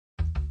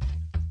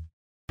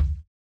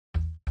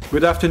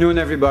Good afternoon,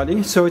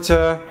 everybody. So it's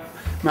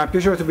my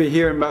pleasure to be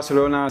here in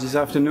Barcelona this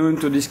afternoon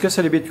to discuss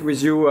a little bit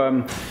with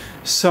you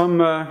some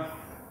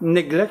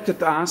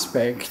neglected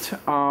aspect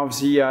of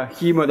the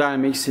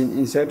hemodynamics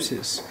in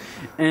sepsis.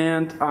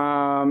 And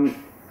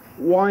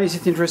why is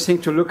it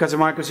interesting to look at the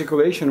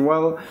microcirculation?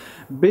 Well,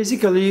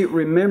 basically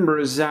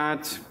remember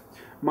that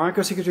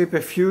microcirculatory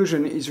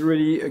perfusion is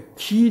really a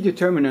key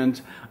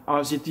determinant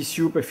of the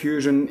tissue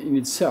perfusion in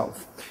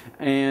itself,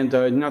 and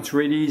not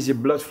really the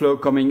blood flow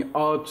coming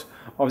out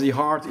of the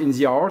heart in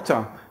the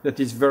aorta that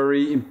is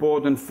very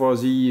important for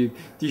the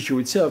tissue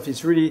itself.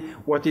 It's really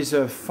what is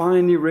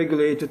finely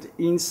regulated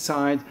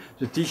inside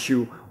the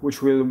tissue,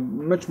 which will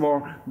much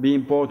more be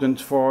important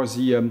for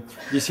the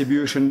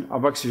distribution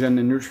of oxygen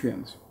and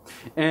nutrients.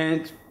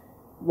 And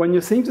when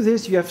you think to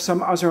this, you have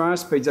some other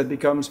aspects that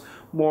becomes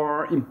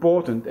more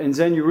important, and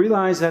then you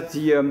realize that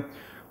the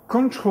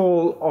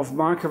control of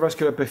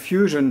microvascular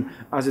perfusion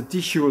at a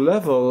tissue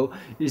level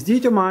is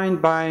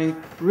determined by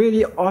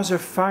really other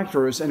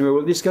factors, and we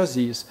will discuss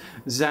these,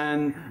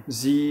 than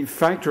the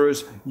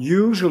factors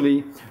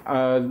usually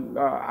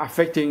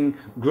affecting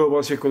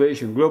global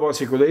circulation. Global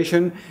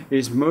circulation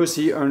is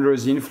mostly under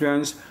the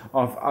influence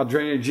of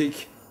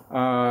adrenergic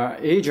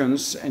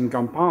agents and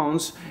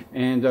compounds,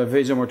 and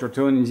vasomotor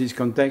tone in this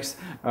context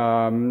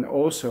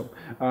also.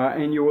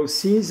 And you will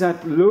see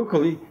that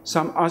locally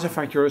some other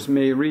factors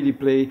may really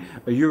play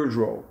a huge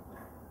role.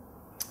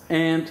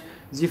 And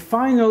the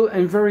final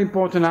and very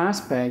important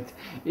aspect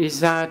is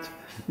that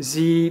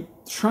the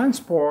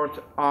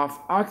transport of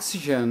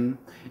oxygen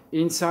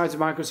inside the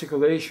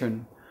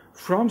microcirculation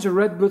from the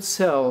red blood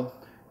cell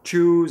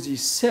to the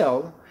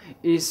cell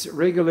is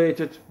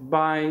regulated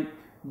by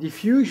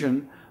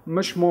diffusion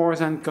much more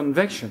than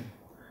convection.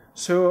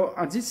 So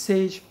at this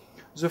stage,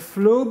 the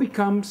flow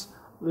becomes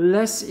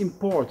less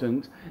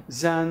important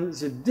than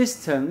the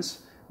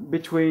distance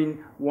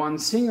between one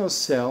single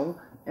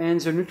cell and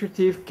the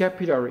nutritive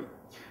capillary.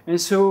 And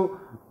so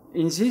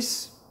in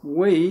this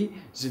way,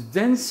 the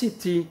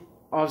density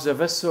of the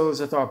vessels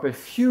that are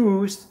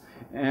perfused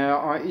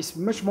is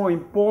much more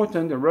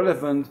important and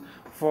relevant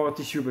for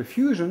tissue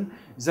perfusion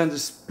than the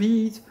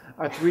speed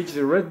at which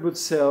the red blood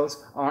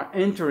cells are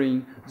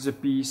entering the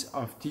piece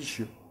of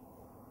tissue.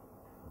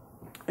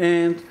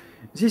 And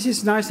this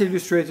is nicely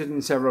illustrated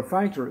in several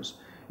factors.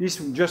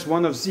 This is just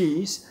one of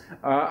these,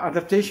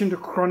 adaptation to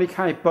chronic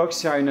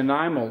hypoxia in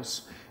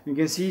animals. You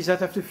can see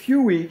that after a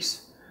few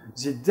weeks,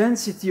 the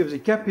density of the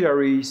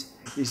capillaries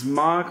is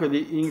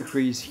markedly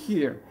increased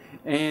here.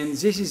 And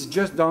this is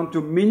just done to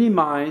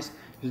minimize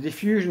the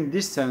diffusion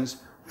distance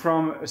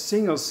from a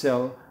single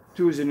cell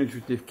to the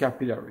nutritive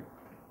capillary.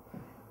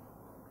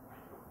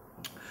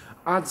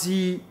 At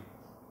the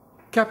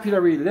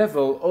capillary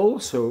level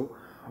also,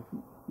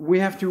 we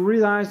have to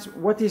realize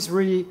what is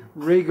really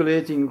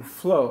regulating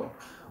flow.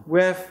 We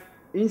have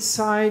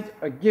inside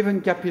a given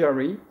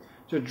capillary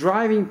the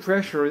driving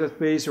pressure that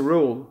plays a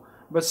role,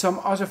 but some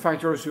other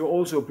factors will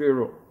also play a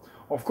role.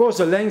 Of course,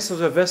 the length of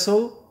the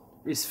vessel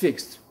is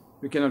fixed.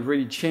 We cannot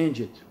really change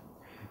it.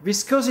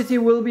 Viscosity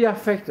will be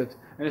affected,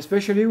 and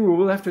especially we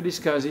will have to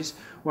discuss this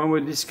when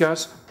we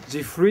discuss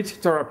the fluid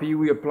therapy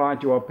we apply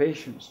to our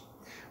patients.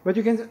 But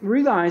you can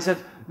realize that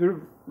the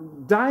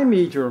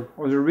diameter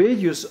or the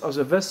radius of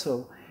the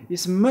vessel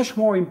is much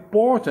more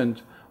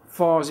important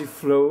for the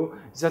flow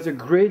than the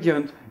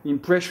gradient in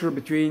pressure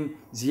between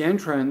the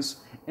entrance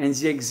and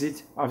the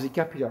exit of the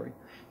capillary.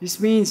 This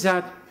means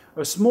that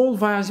a small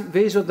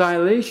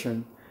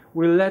vasodilation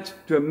will lead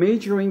to a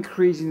major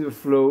increase in the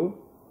flow,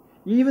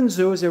 even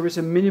though there is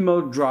a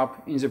minimal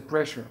drop in the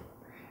pressure.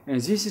 And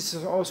this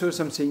is also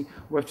something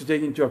we have to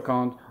take into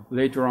account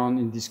later on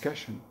in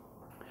discussion.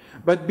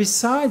 But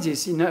besides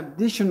this, in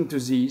addition to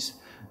these,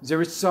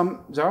 there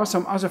are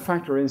some other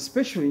factors,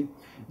 especially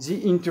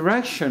the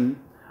interaction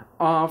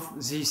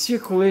of the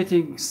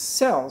circulating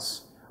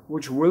cells,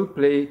 which will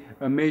play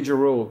a major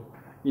role,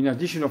 in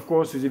addition, of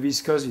course, to the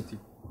viscosity.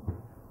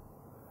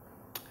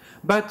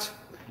 But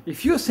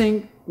if you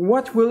think,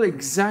 what will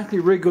exactly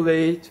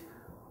regulate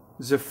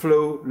the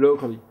flow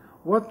locally?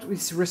 What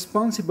is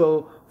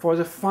responsible for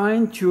the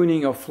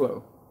fine-tuning of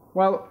flow?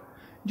 Well,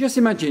 just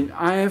imagine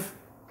I have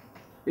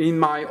in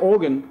my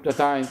organ that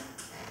I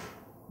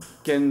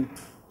can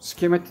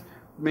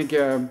make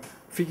a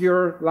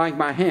figure like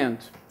my hand.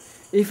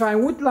 If I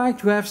would like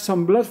to have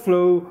some blood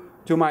flow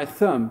to my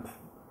thumb,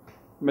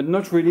 but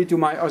not really to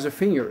my other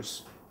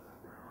fingers,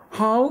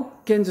 how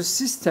can the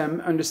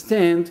system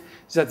understand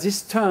that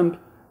this thumb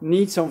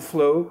needs some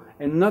flow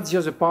and not the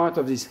other part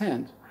of this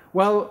hand?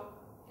 Well,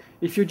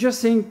 if you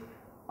just think,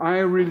 I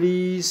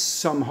release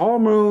some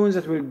hormones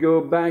that will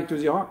go back to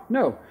the heart,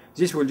 no,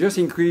 this will just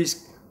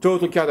increase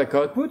total cardiac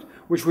output,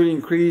 which will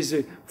increase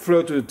the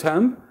flow to the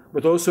thumb,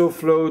 but also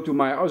flow to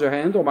my other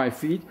hand or my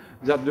feet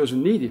that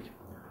doesn't need it.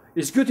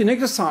 It's good in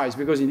exercise,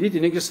 because indeed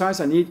in exercise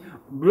I need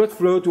blood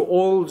flow to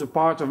all the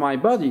parts of my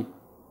body,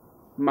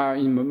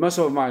 in the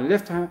muscle of my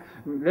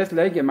left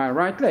leg and my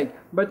right leg.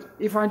 But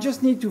if I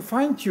just need to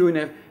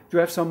fine-tune to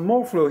have some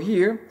more flow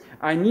here,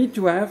 I need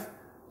to have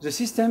the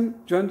system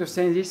to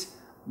understand this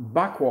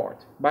backward,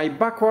 by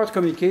backward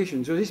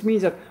communication. So this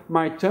means that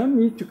my thumb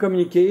needs to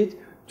communicate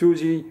to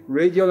the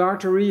radial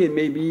artery and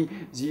maybe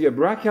the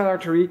brachial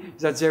artery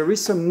that there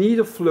is some need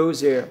of flow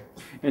there.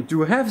 And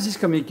to have this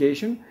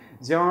communication,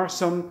 there are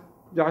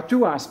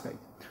two aspects.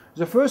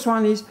 The first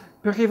one is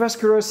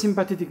perivascular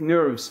sympathetic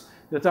nerves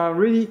that are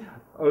really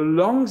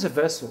along the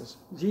vessels.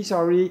 These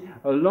are really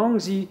along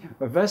the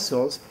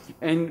vessels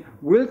and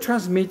will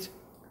transmit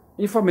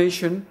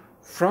information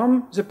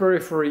from the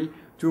periphery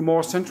to a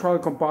more central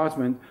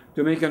compartment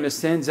to make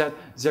understand that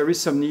there is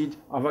some need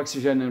of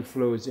oxygen and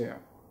flow there.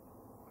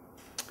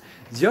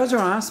 The other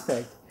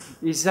aspect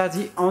is that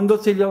the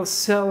endothelial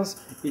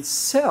cells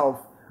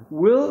itself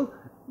will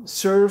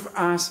serve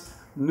as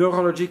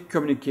neurologic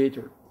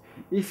communicator.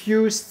 If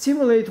you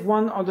stimulate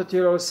one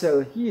endothelial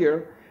cell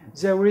here,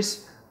 there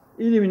is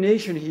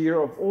elimination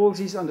here of all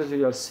these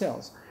endothelial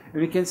cells.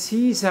 And you can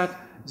see that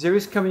there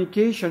is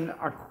communication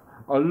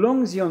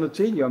along the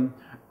endothelium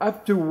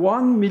up to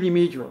 1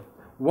 millimeter.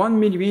 1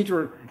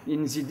 millimeter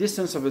in the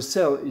distance of a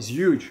cell is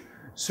huge.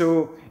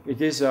 So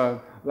it is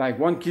like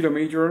 1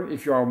 kilometer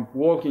if you are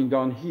walking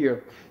down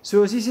here.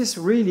 So this is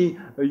really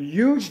a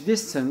huge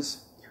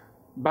distance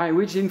by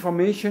which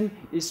information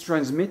is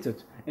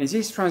transmitted. And this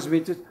is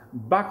transmitted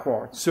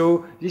backward.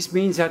 So this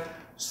means that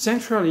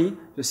centrally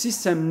the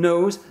system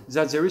knows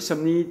that there is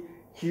some need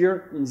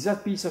here in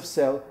that piece of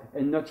cell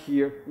and not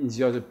here in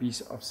the other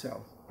piece of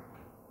cell.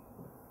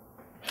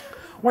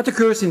 What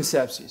occurs in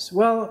sepsis?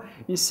 Well,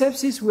 in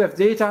sepsis we have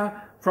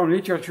data from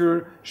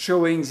literature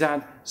showing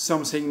that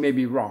something may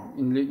be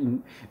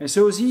wrong. And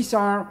so these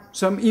are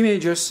some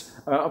images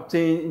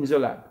obtained in the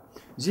lab.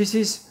 This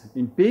is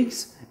in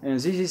pigs and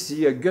this is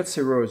the gut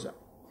serosa.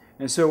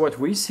 And so what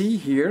we see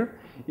here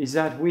is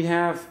that we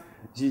have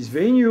these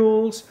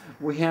venules,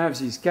 we have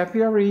these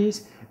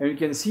capillaries, and you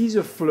can see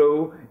the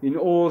flow in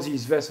all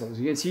these vessels.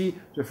 You can see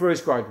the flow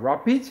is quite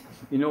rapid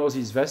in all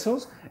these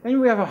vessels,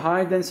 and we have a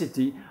high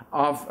density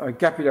of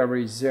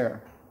capillaries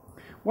there.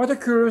 What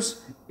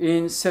occurs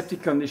in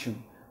septic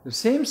condition? The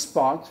same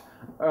spot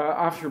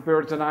after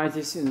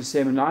peritonitis in the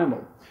same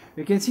animal.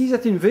 You can see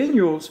that in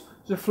venules,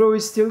 the flow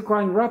is still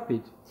quite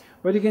rapid.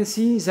 But you can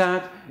see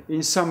that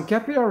in some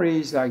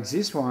capillaries like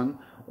this one,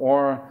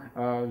 or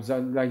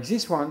like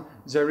this one,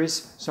 there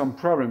is some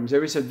problem.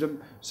 There is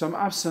some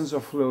absence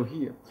of flow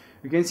here.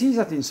 You can see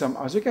that in some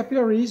other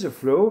capillaries, the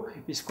flow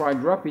is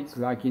quite rapid,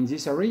 like in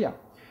this area.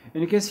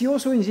 And you can see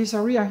also in this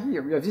area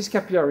here, we have this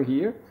capillary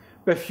here,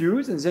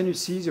 perfused, and then you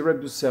see the red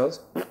blood cells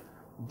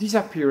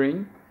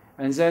disappearing,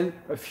 and then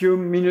a few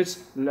minutes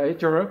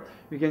later,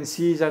 you can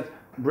see that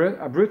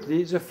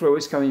abruptly the flow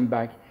is coming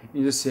back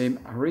in the same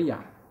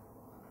area.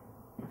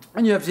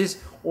 And you have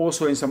this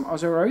also in some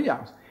other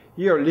areas.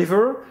 Here,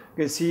 liver,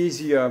 you can see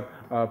the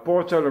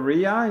portal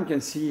area, and you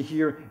can see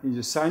here in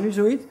the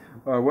sinusoid,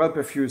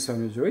 well-perfused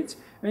sinusoids.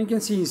 And you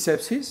can see in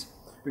sepsis,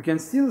 you can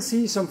still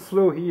see some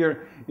flow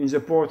here in the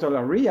portal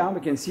area. We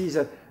can see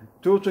that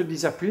total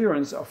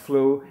disappearance of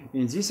flow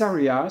in these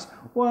areas,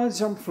 while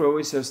some flow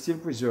is still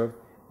preserved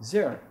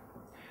there.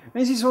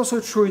 And this is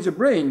also true in the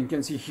brain. You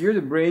can see here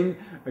the brain,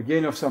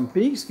 again, of some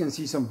pigs. You can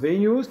see some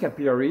venules,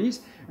 capillaries,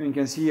 and you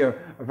can see a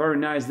very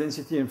nice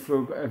density and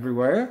flow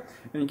everywhere.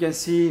 And you can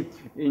see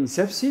in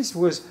sepsis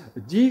was a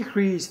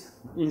decrease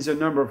in the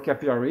number of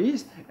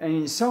capillaries, and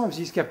in some of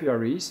these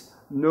capillaries,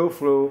 no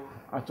flow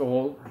at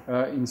all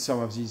in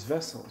some of these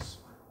vessels.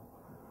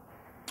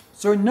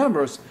 So in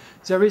numbers,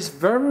 there is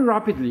very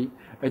rapidly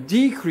a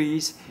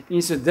decrease in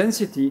the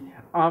density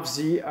of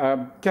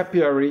the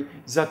capillary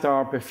that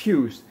are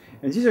perfused.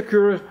 And this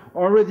occurs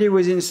already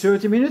within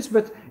 30 minutes,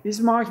 but is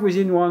marked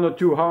within 1 or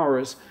 2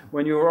 hours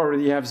when you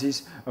already have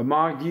this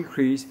marked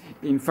decrease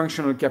in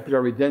functional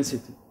capillary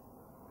density.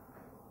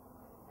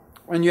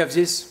 And you have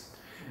this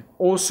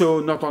also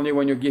not only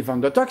when you give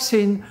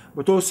endotoxin,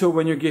 but also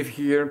when you give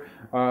here,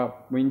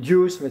 we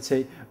induce, let's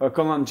say,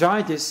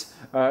 cholangitis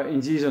in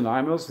these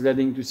animals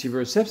leading to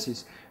severe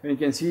sepsis. And you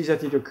can see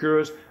that it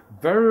occurs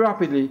very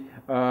rapidly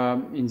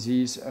in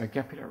these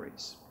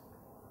capillaries.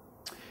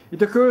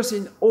 It occurs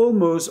in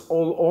almost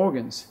all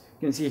organs.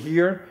 You can see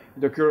here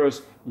it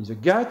occurs in the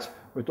gut,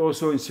 but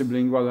also in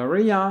sublingual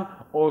area,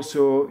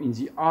 also in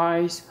the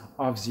eyes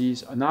of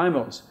these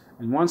animals.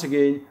 And once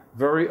again,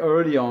 very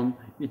early on,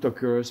 it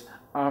occurs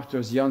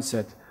after the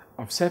onset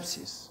of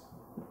sepsis.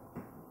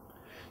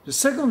 The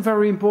second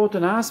very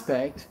important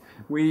aspect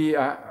we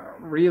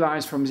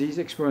realize from these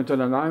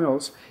experimental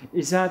animals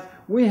is that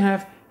we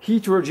have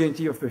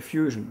heterogeneity of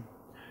perfusion.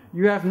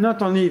 You have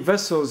not only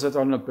vessels that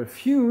are not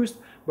perfused,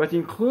 but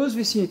in close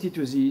vicinity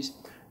to these,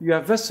 you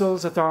have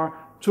vessels that are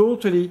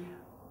totally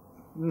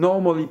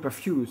normally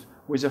perfused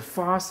with a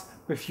fast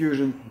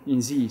perfusion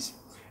in these.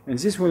 And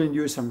this will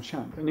induce some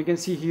shunt. And you can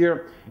see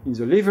here in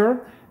the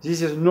liver,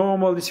 this is a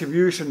normal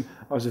distribution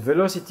of the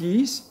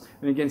velocities.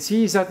 And you can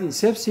see that in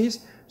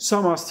sepsis,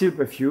 some are still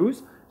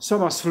perfused,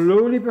 some are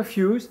slowly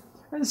perfused,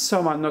 and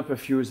some are not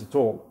perfused at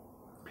all.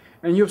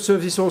 And you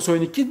observe this also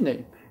in the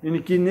kidney. In the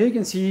kidney, you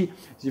can see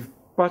the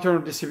pattern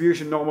of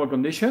distribution normal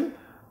condition,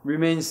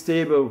 remain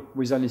stable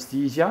with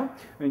anesthesia.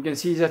 And you can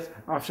see that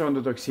after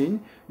endotoxin,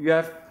 you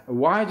have a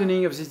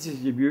widening of this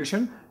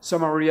distribution.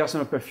 Some areas are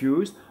not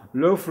perfused,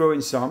 low flow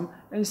in some,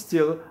 and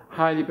still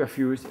highly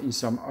perfused in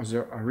some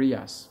other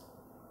areas.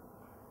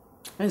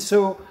 And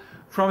so,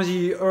 from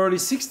the early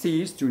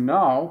 60s to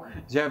now,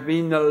 there have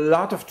been a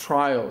lot of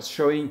trials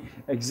showing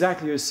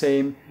exactly the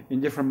same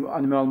in different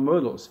animal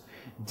models.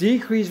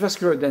 Decreased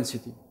vascular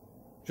density,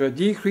 so a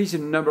decrease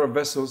in the number of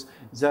vessels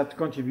that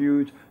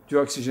contribute to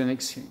oxygen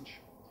exchange.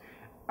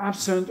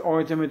 Absent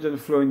or intermittent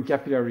flow in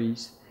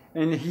capillaries,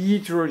 and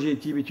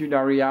heterogeneity between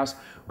areas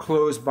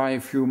close by a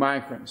few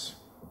microns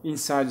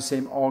inside the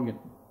same organ.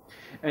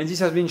 And this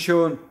has been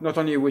shown not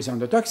only with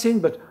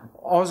endotoxin, but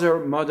other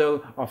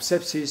model of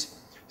sepsis,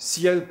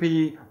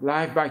 CLP,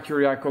 live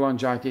bacteria,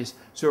 cholangitis,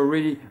 so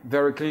really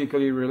very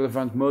clinically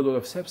relevant model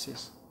of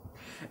sepsis.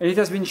 And it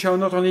has been shown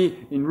not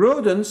only in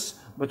rodents,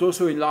 but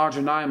also in large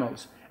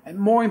animals. And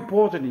more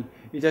importantly,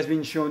 it has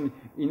been shown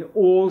in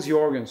all the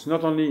organs,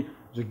 not only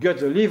the gut,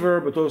 the liver,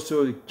 but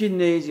also the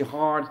kidneys, the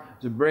heart,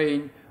 the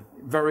brain,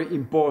 very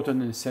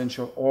important and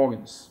essential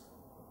organs.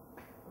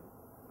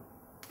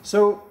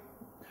 So,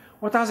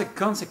 what are the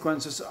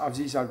consequences of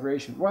this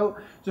alteration? Well,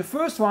 the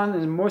first one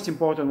and the most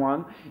important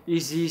one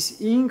is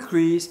this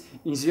increase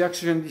in the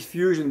oxygen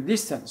diffusion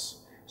distance,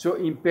 so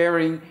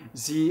impairing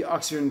the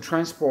oxygen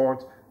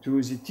transport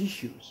to the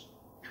tissues.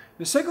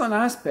 The second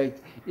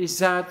aspect is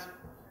that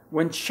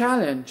when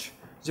challenged,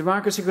 the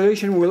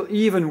microcirculation will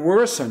even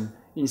worsen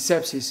in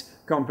sepsis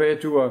compared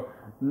to a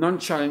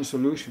non-challenged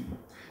solution.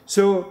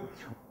 So,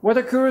 what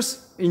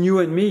occurs in you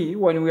and me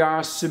when we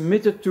are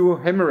submitted to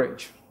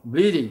hemorrhage,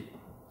 bleeding?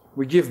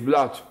 We give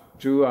blood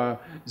to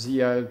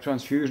the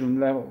transfusion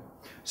level.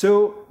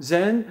 So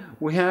then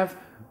we have,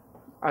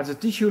 at the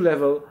tissue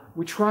level,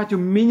 we try to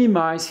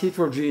minimize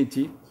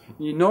heterogeneity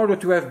in order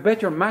to have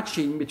better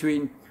matching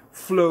between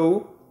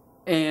flow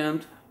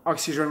and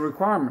oxygen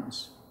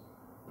requirements.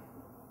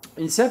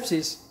 In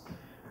sepsis,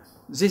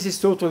 this is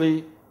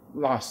totally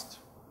lost.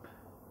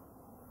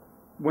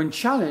 When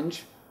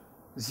challenged,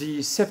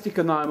 the septic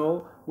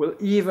animal will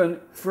even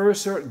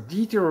further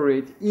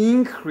deteriorate,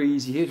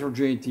 increase the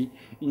heterogeneity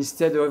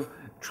instead of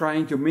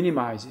trying to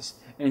minimize this.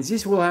 And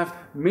this will have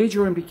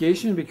major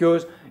implications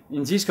because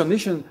in this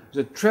condition,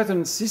 the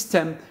threatened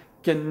system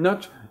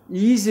cannot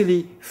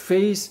easily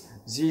face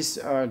this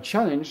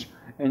challenge,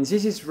 and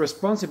this is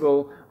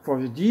responsible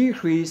for the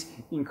decrease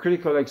in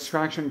critical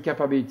extraction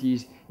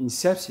capabilities in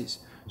sepsis,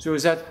 so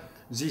that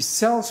these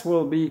cells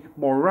will be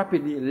more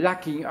rapidly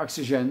lacking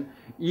oxygen,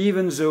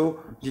 even though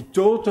the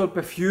total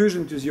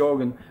perfusion to the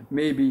organ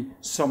may be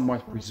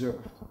somewhat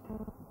preserved.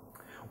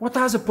 What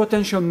are the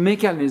potential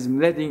mechanisms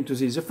leading to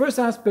this? The first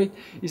aspect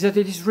is that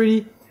it is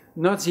really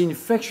not the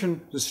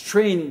infection, the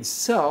strain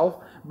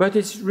itself, but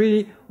it's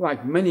really,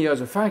 like many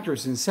other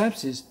factors in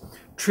sepsis,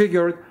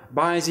 triggered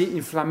by the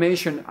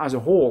inflammation as a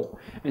whole.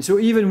 And so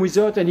even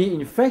without any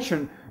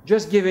infection,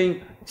 just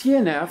giving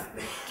TNF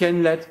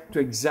can lead to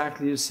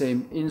exactly the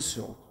same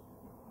insult.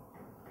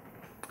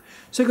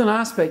 Second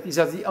aspect is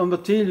that the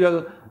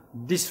endothelial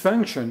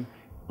dysfunction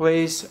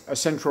plays a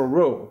central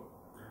role.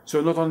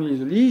 So not only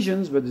the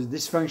lesions, but the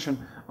dysfunction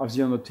of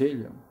the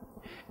endothelium.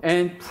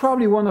 And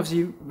probably one of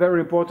the very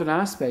important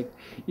aspects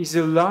is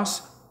the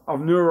loss of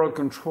neural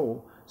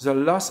control, the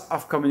loss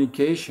of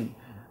communication.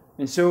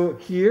 And so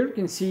here you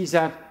can see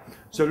that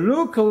the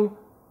local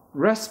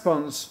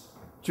response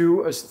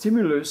to a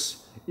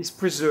stimulus is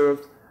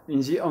preserved in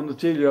the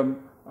endothelium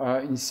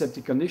in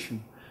septic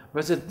condition.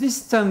 But the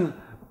distant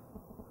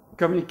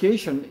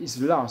communication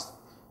is lost.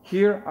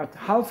 Here at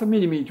 0.5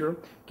 millimeter, you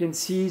can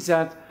see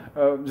that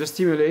the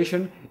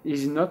stimulation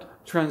is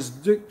not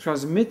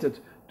transmitted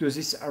to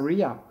this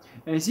area.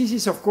 And this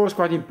is of course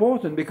quite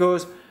important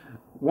because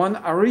one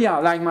area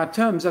like my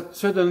thumb that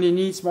suddenly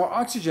needs more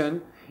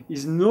oxygen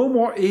is no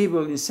more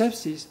able in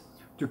sepsis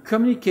to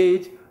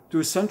communicate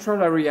to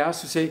central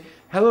areas to say,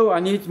 hello, I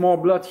need more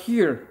blood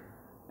here.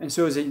 And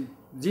so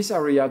this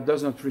area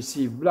does not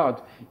receive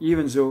blood,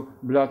 even though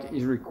blood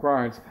is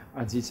required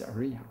at this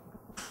area.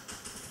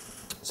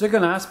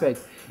 Second aspect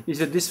is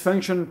the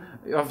dysfunction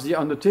of the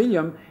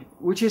endothelium,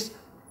 which is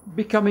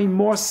becoming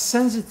more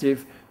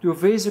sensitive to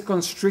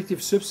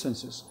vasoconstrictive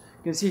substances.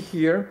 You can see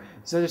here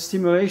that the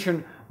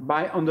stimulation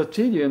by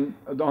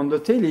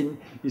endothelin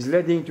is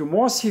leading to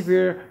more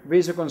severe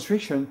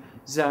vasoconstriction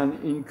than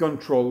in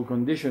control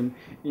condition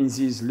in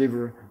these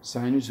liver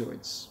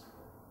sinusoids.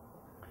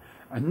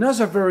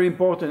 Another very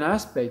important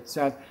aspect is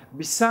that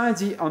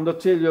besides the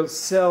endothelial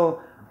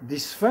cell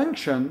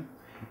dysfunction,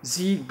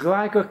 the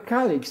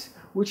glycocalyx,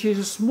 which is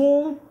a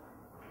small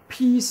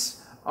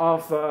piece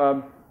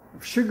of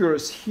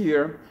sugars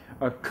here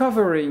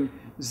covering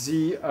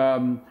the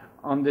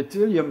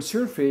endothelium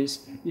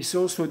surface, is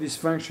also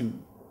dysfunctional.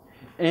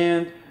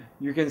 And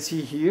you can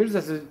see here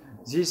that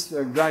this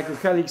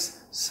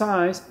glycocalyx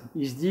size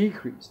is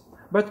decreased.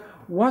 But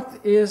what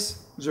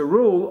is the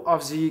role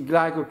of the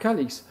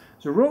glycocalyx?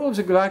 The role of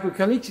the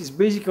glycocalyx is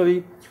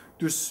basically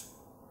to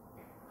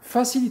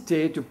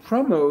facilitate, to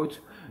promote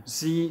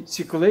the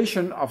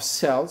circulation of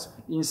cells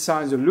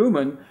inside the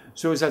lumen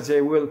so that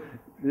they will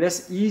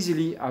less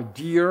easily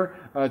adhere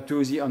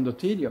to the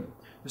endothelium.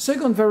 The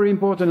second very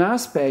important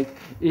aspect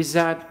is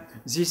that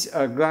this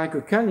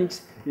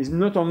glycocalyx is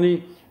not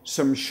only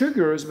some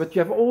sugars, but you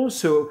have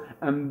also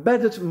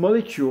embedded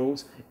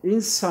molecules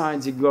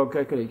inside the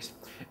glycocalyx.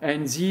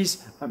 And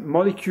these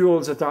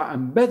molecules that are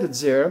embedded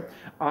there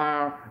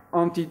are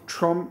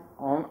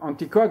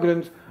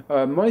anticoagulant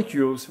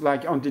molecules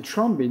like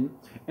antithrombin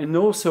and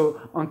also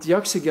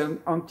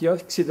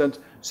antioxidant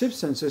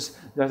substances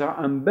that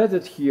are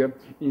embedded here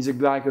in the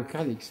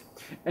glycocalyx.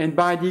 And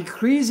by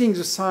decreasing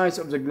the size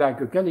of the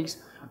glycocalyx,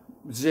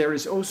 there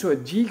is also a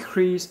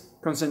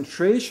decreased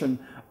concentration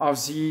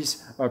of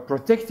these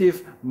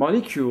protective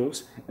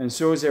molecules, and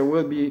so there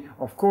will be,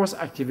 of course,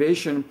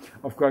 activation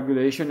of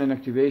coagulation and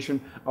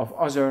activation of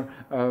other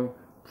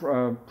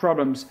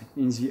problems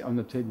in the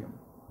endothelium.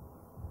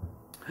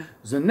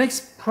 The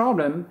next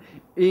problem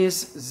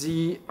is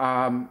the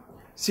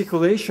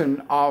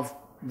circulation of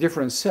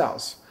different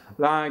cells,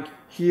 like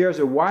here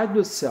the white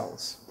blood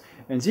cells.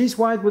 And these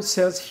white blood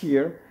cells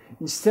here,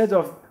 instead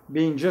of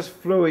being just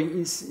flowing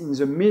in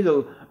the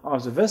middle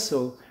of the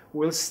vessel,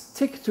 will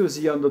stick to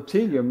the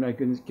endothelium, like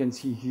you can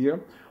see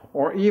here,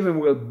 or even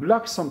will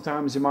block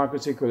sometimes the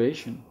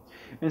microcirculation.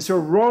 And so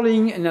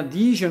rolling and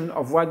adhesion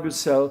of white blood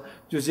cell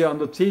to the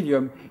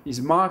endothelium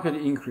is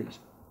markedly increased.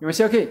 You may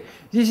say, okay,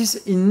 this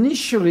is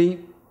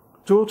initially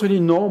totally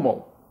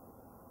normal.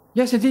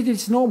 Yes, indeed,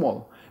 it's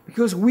normal,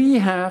 because we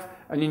have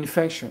an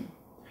infection.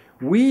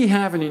 We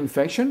have an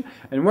infection,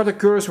 and what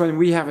occurs when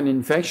we have an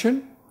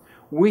infection?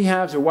 We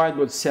have the white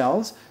blood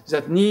cells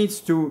that needs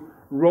to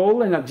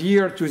roll and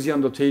adhere to the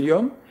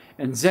endothelium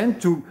and then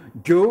to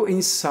go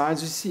inside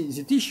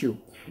the tissue.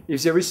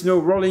 If there is no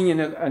rolling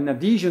and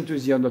adhesion to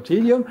the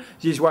endothelium,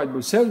 these white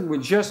blood cells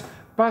will just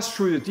pass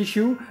through the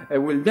tissue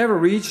and will never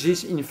reach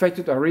this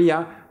infected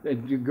area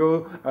and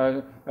go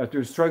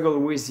to struggle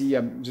with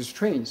the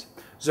strains.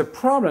 The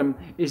problem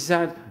is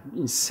that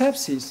in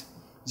sepsis,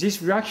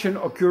 this reaction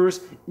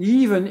occurs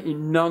even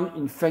in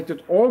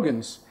non-infected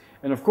organs.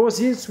 And of course,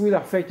 this will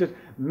affect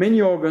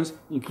many organs,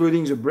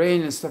 including the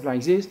brain and stuff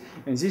like this.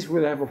 And this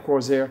will have, of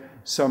course, there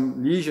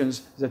some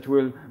lesions that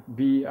will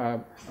be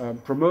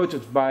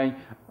promoted by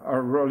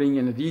rolling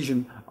and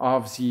adhesion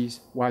of these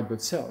white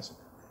blood cells.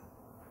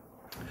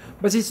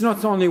 But it's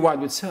not only white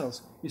blood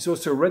cells, it's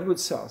also red blood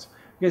cells.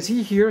 You can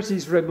see here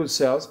these red blood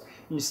cells,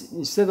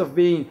 instead of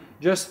being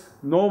just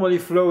normally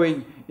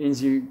flowing in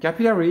the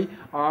capillary,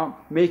 are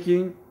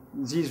making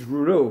this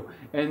rouleau.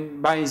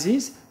 And by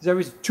this, there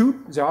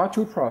are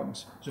two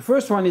problems. The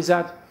first one is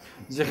that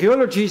the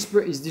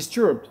rheology is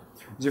disturbed.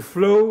 The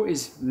flow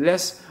is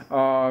less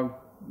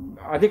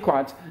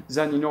adequate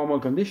than in normal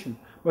condition.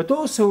 But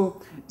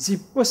also, the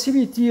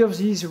possibility of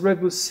these red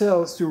blood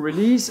cells to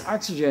release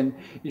oxygen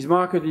is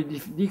markedly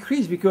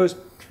decreased, because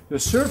the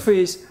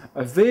surface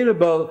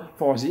available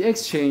for the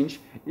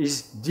exchange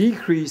is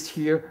decreased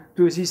here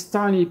to this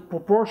tiny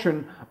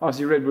proportion of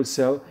the red blood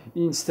cell,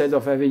 instead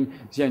of having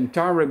the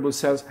entire red blood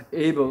cells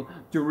able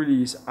to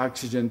release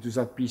oxygen to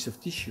that piece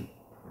of tissue.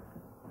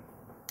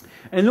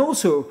 And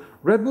also,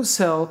 red blood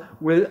cell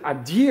will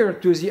adhere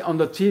to the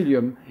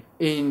endothelium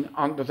in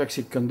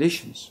endotoxic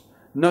conditions.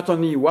 Not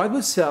only white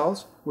blood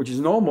cells, which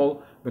is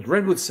normal, but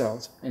red blood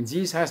cells, and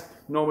these has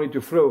normally to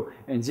flow,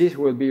 and this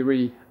will be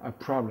really a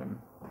problem.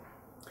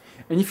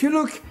 And if you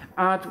look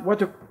at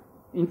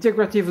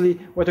integratively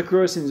what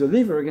occurs in the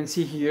liver, you can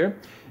see here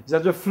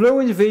that the flow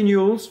in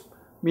venules,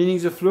 meaning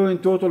the flow in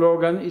total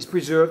organ, is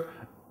preserved,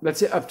 let's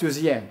say, up to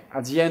the end.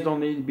 At the end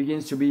only it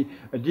begins to be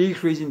a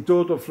decrease in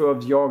total flow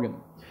of the organ.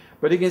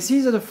 But you can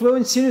see that the flow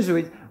in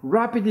sinusoid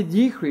rapidly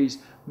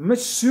decreases much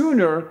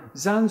sooner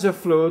than the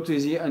flow to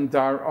the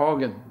entire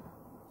organ.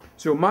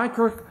 So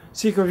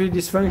microcirculatory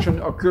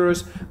dysfunction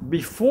occurs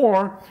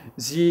before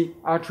the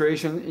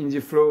alteration in the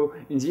flow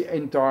in the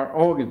entire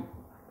organ.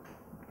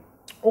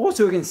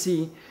 Also, you can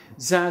see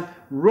that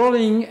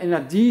rolling and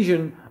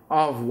adhesion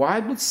of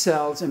white blood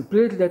cells and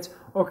platelets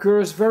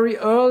occurs very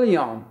early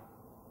on,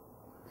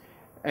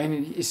 and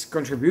it is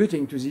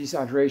contributing to these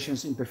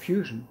alterations in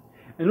perfusion.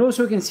 And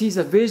also, you can see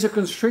that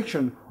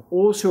vasoconstriction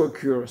also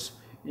occurs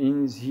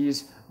in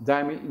these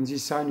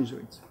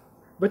sinusoids.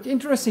 But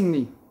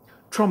interestingly,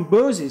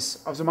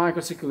 thrombosis of the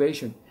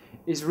microcirculation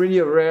is really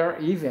a rare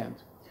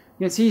event.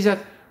 You can see that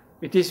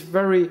it is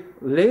very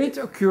late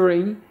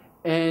occurring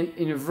and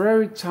in a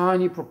very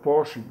tiny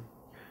proportion.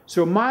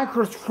 So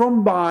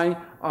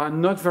microthrombi are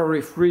not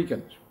very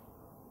frequent.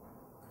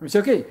 It's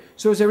okay.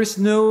 So there is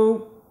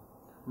no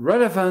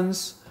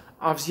relevance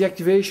of the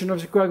activation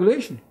of the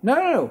coagulation.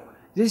 No.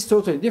 This is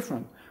totally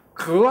different.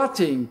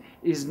 Clotting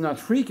is not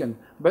frequent,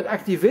 but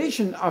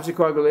activation of the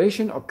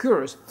coagulation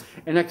occurs.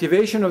 And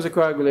activation of the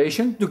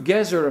coagulation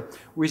together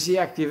with the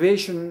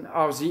activation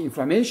of the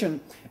inflammation,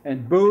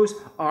 and both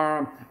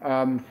are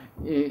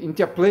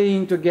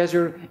interplaying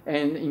together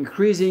and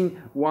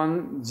increasing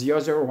the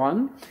other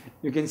one.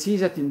 You can see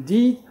that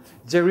indeed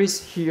there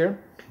is here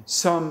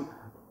some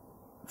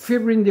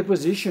fibrin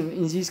deposition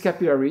in these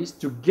capillaries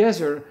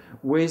together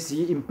with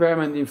the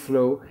impairment in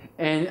flow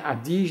and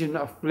adhesion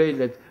of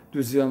platelet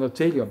to the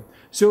endothelium.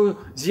 So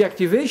the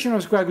activation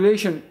of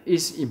coagulation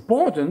is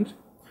important,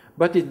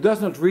 but it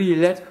does not really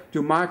lead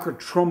to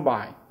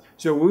microthrombi.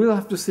 So we will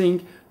have to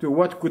think to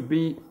what could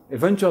be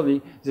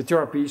eventually the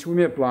therapies we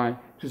may apply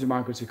to the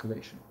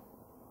microcirculation.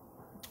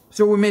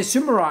 So we may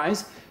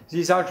summarize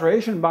this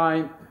alteration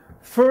by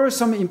first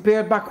some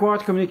impaired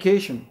backward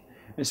communication.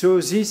 And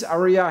so this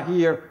area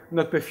here,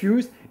 not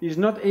perfused, is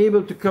not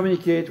able to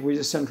communicate with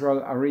the central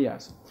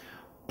areas.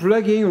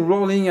 Plugging,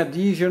 rolling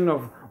adhesion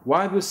of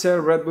white blood cell,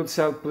 red blood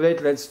cell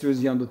platelets to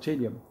the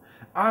endothelium.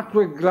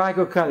 Outward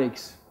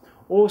glycocalyx,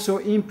 also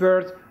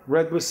impaired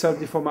red blood cell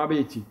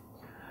deformability.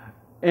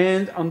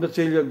 And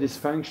endothelial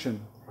dysfunction,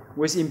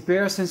 with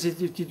impaired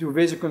sensitivity to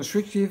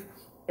vasoconstrictive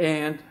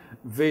and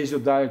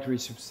vasodilatory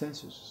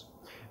substances.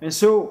 And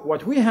so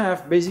what we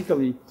have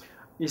basically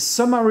is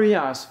some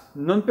areas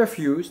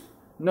non-perfused,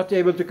 not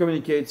able to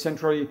communicate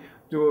centrally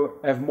to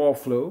have more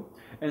flow,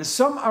 and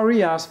some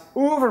areas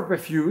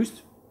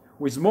over-perfused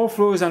with more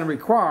flow than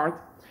required,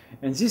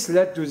 and this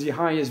led to the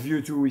highest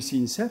VO2 we see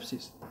in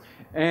sepsis.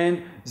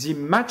 And the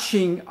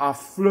matching of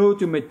flow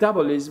to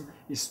metabolism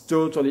is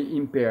totally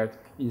impaired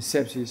in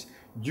sepsis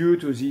due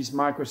to these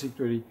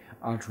microcirculatory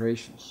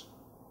alterations.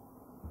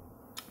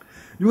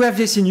 Do we have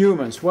this in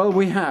humans? Well,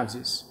 we have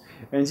this.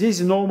 And this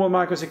is normal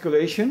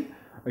microcirculation,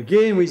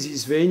 again with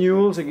these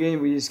venules,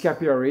 again with these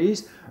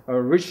capillaries, a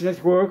rich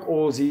network,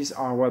 all these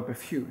are well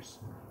perfused.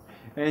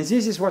 And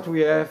this is what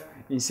we have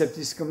in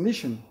sepsis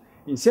condition.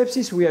 In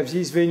sepsis, we have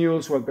these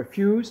venules well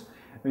perfused,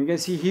 and you can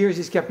see here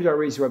these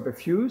capillaries well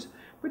perfused,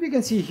 but you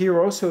can see here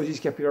also these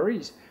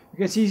capillaries. You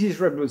can see these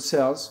red blood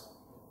cells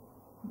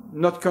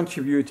not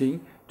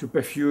contributing to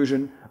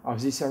perfusion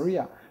of this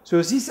area.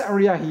 So this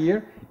area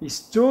here is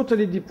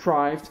totally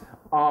deprived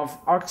of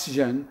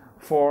oxygen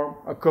for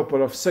a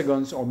couple of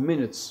seconds or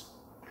minutes.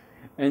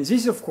 And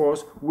this, of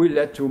course, will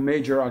lead to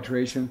major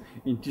alteration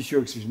in tissue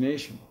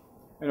oxygenation.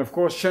 And of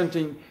course,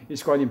 shunting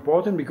is quite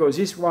important because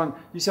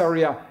this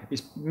area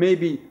is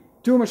maybe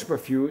too much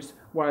perfused,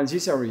 while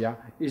this area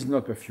is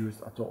not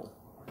perfused at all.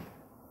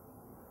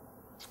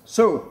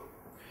 So,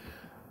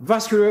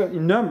 vascular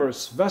in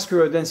numbers,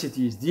 vascular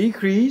density is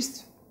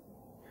decreased,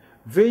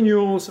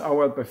 venules are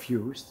well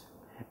perfused,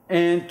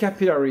 and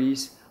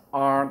capillaries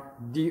are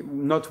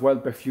not well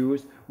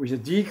perfused, with a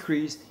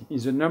decrease in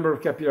the number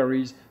of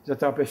capillaries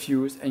that are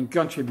perfused and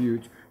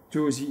contribute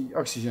to the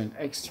oxygen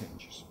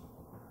exchanges.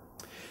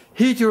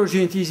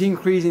 Heterogeneity is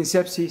increased in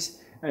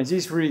sepsis, and this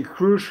is really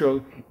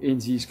crucial in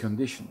this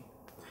condition.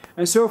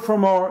 And so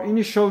from our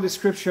initial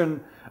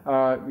description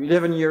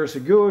 11 years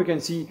ago, you can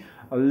see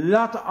a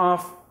lot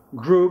of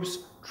groups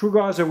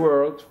throughout the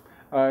world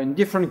in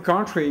different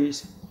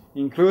countries,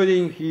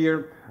 including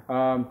here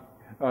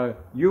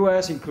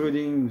US,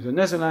 including the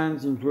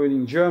Netherlands,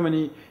 including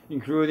Germany,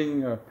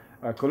 including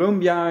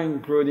Colombia,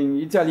 including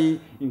Italy,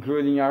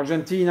 including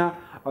Argentina.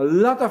 A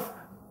lot of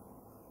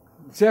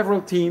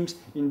several teams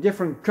in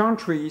different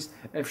countries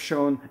have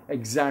shown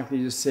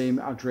exactly the same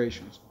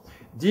alterations.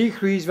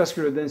 Decreased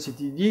vascular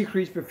density,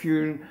 decreased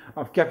perfusion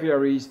of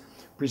capillaries,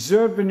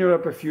 preserved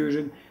venular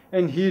perfusion,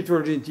 and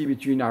heterogeneity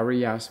between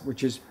areas,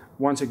 which is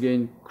once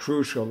again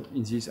crucial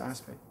in this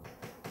aspect.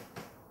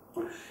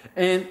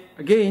 And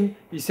again,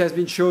 this has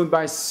been shown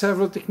by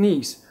several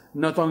techniques,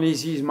 not only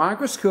these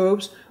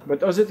microscopes,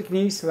 but other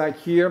techniques like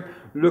here,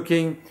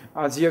 looking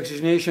at the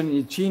oxygenation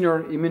in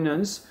CHINR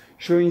imminence,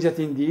 showing that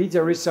indeed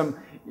there is some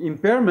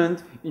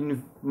impairment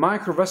in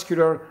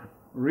microvascular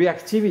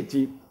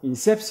reactivity in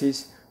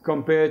sepsis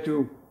compared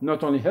to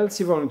not only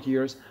healthy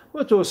volunteers,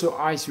 but also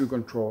ICU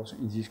controls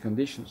in these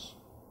conditions.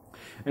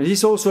 And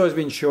this also has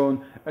been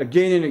shown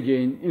again and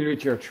again in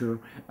literature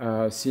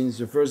since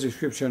the first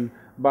description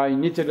by a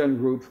Netherlands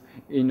group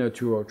in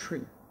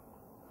 2003.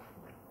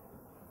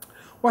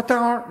 What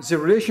are the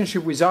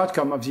relationship with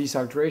outcome of these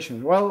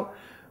alterations? Well,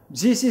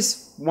 this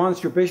is,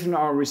 once your patients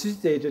are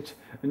resuscitated,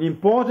 an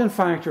important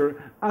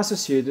factor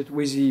associated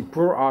with the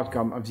poor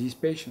outcome of these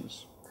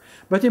patients.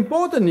 But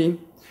importantly,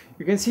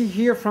 you can see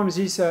here from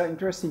this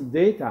interesting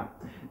data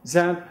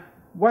that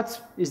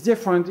what is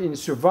different in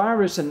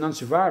survivors and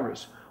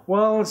non-survivors.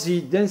 Well,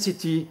 the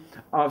density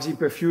of the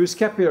perfused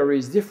capillary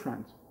is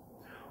different,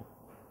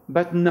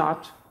 but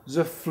not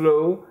the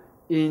flow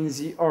in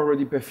the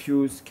already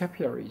perfused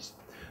capillaries.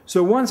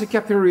 So once a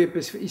capillary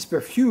is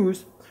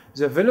perfused,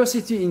 the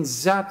velocity in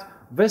that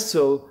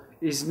vessel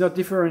is not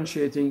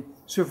differentiating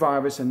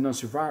survivors and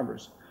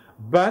non-survivors.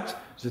 But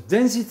the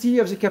density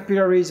of the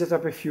capillaries that are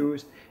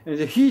perfused and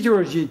the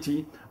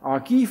heterogeneity are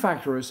key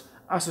factors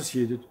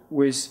associated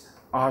with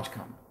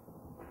outcome.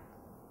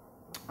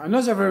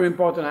 Another very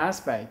important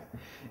aspect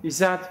is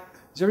that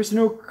there is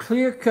no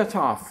clear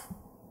cutoff.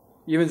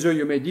 Even though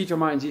you may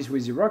determine this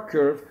with the ROC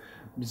curve,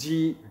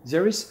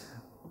 there is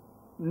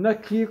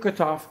not clear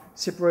cutoff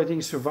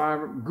separating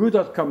survivor, good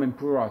outcome and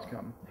poor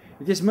outcome.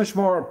 It is much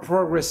more a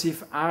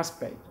progressive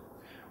aspect.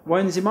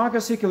 When the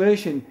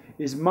microcirculation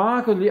is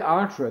markedly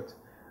altered,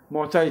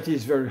 mortality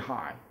is very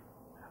high.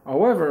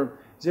 However,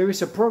 there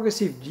is a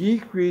progressive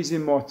decrease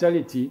in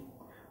mortality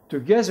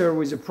together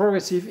with a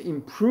progressive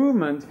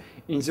improvement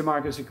in the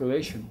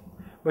microcirculation.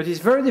 But it's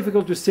very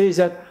difficult to say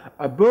that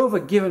above a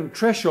given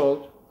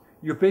threshold,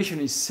 your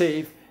patient is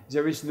safe,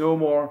 there is no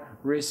more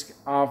risk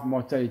of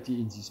mortality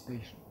in this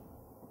patient.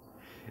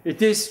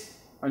 It is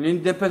an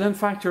independent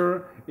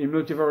factor in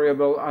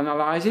multivariable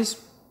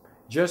analysis,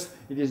 just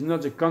it is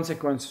not the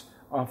consequence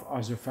of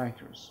other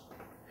factors.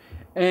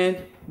 And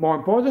more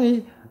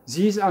importantly,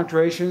 these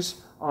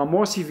alterations are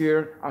more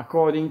severe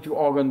according to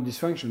organ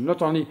dysfunction,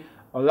 not only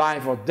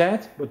alive or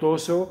dead, but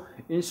also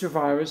in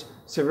survivors,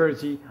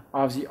 severity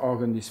of the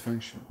organ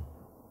dysfunction.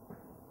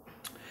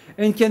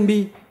 And can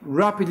be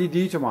rapidly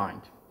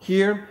determined.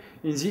 Here,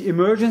 in the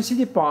emergency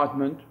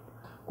department,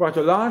 quite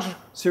a large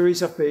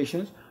series of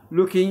patients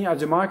looking at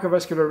the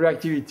microvascular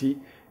reactivity,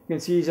 you can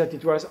see that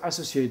it was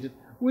associated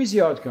with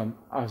the outcome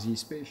of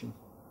these patients,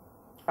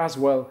 as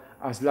well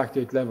as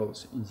lactate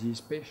levels in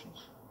these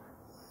patients.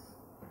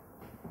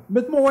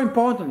 But more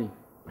importantly,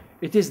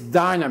 it is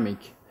dynamic,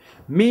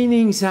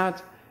 meaning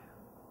that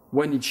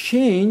when it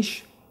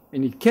changes,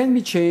 and it can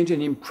be changed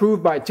and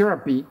improved by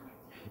therapy,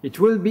 it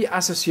will be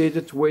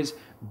associated with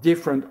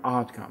different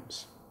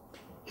outcomes.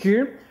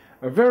 Here,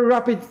 a very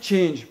rapid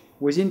change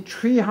within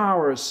 3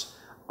 hours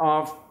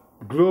of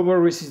global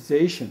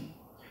resuscitation.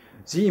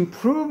 The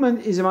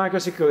improvement in the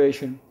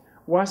microcirculation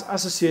was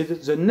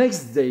associated the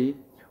next day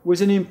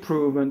with an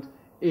improvement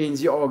in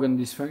the organ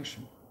dysfunction.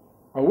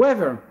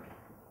 However,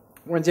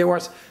 when there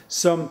was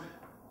some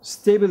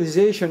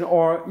stabilization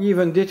or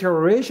even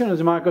deterioration of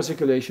the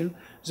microcirculation,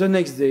 the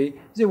next day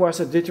there was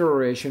a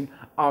deterioration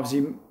of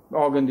the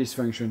organ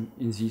dysfunction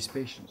in these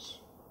patients.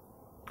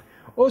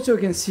 Also, you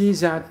can see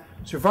that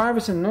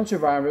survivors and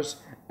non-survivors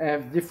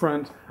have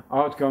different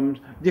outcomes,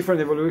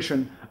 different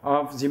evolution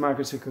of the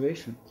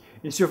microcirculation.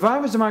 In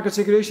survivors, the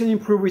microcirculation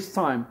improves with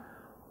time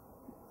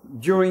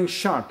during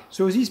shock.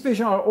 So these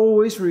patients are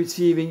always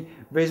receiving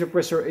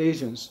vasopressor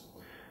agents.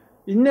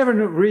 It never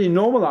really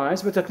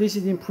normalized, but at least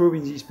it improved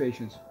in these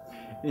patients.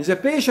 In the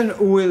patient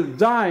who will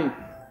die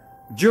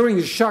during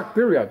the shock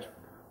period,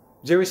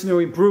 there is no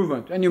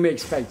improvement, and you may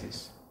expect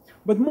this.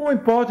 But more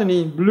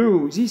importantly, in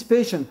blue, these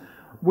patients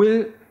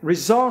will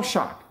resolve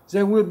shock.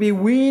 They will be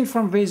weaned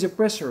from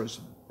vasopressors.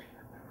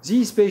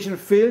 These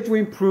patients fail to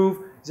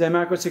improve their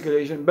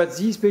microcirculation, but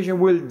these patients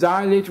will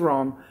die later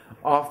on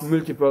of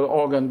multiple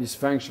organ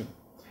dysfunction.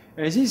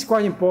 And this is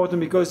quite important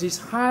because this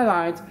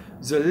highlights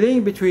the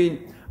link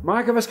between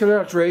microvascular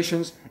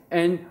alterations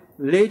and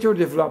later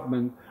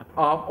development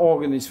of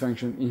organ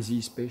dysfunction in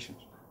these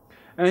patients.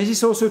 And this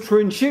is also true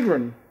in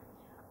children.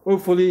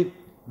 Hopefully,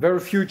 very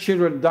few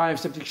children die of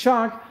septic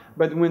shock,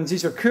 but when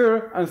this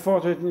occurs,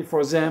 unfortunately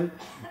for them,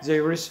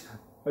 there is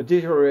a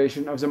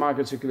deterioration of the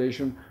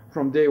microcirculation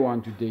from day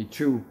 1 to day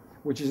 2,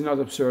 which is not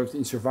observed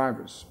in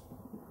survivors.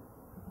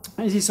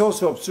 And this is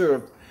also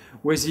observed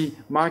with the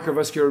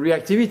microvascular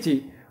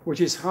reactivity,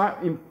 which is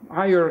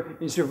higher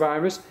in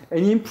survivors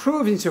and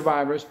improves in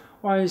survivors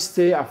while it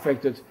stays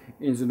affected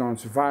in the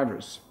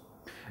non-survivors.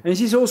 And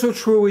this is also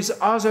true with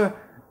other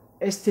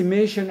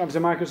estimation of the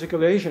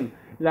microcirculation,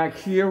 like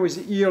here with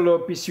the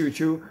earlobe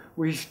PCO2,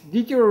 which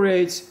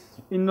deteriorates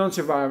in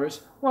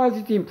non-survivors while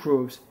it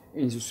improves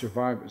in the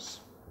survivors.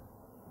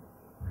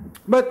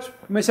 But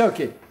you may say,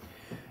 okay,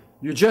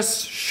 you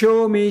just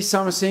show me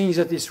something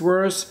that is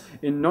worse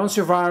in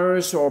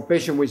non-survivors or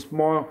patients with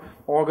more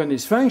organ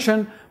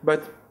dysfunction,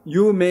 but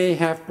you may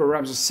have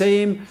perhaps the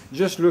same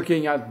just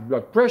looking at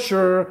blood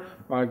pressure,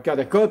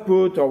 cardiac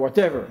output, or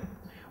whatever.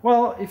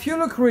 Well, if you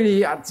look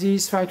really at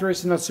these factors,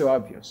 it's not so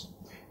obvious.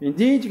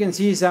 Indeed, you can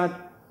see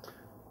that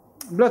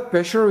blood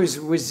pressure is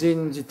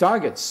within the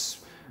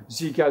targets.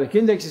 The cardiac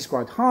index is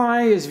quite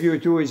high,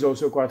 SVO2 is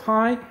also quite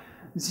high.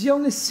 The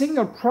only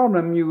single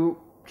problem you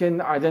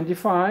can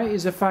identify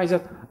is the fact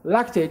that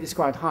lactate is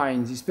quite high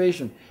in this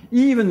patient,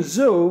 even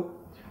though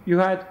you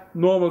had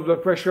normal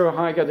blood pressure,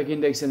 high cardiac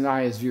index, and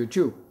high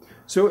SVO2.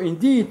 So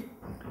indeed,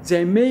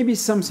 there may be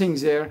something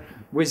there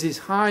with this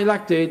high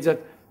lactate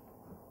that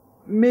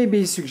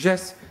maybe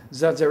suggests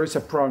that there is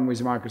a problem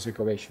with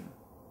microcirculation.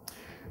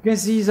 You can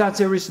see that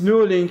there is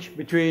no link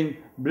between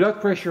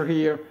blood pressure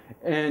here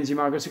and the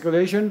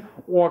microcirculation,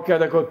 or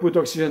cardiac output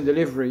oxygen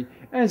delivery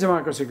and the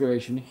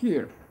microcirculation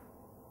here.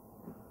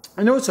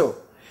 And also,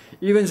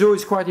 even though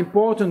it's quite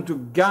important to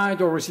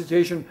guide our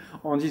resuscitation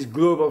on these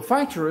global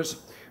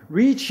factors,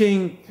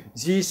 reaching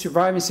these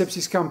surviving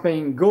sepsis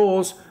campaign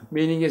goals,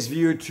 meaning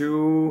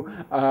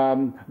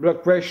SVO2,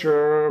 blood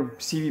pressure,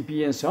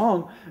 CVP, and so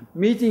on,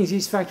 meeting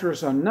these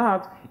factors or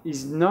not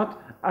is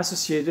not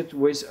associated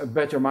with a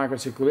better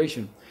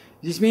microcirculation.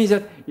 This means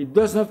that it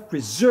does not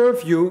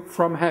preserve you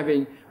from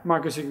having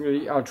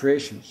microcirculatory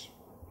alterations.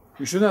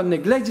 You should not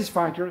neglect this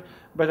factor,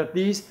 but at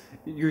least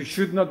you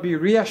should not be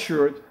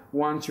reassured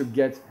once you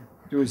get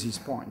to this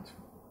point.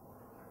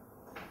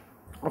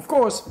 Of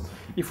course,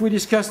 if we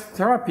discuss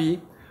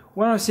therapy,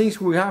 one of the things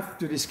we have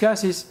to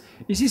discuss is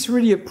this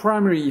really a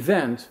primary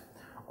event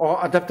or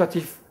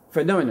adaptive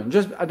phenomenon.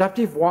 Just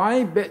adaptive,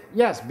 why? But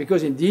yes,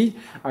 because indeed,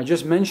 I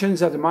just mentioned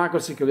that the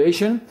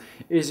microcirculation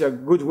is a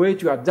good way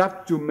to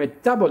adapt to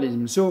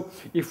metabolism. So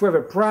if we have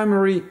a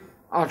primary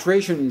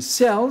alteration in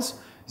cells,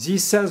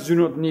 these cells do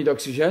not need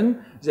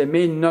oxygen. They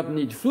may not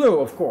need flow,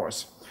 of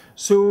course.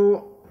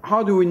 So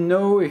how do we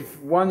know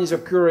if one is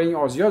occurring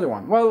or the other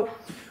one? Well,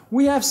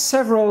 we have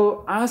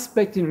several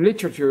aspects in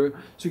literature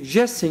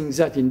suggesting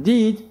that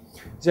indeed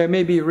there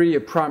may be really a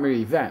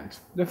primary event.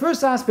 The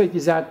first aspect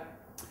is that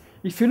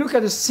if you look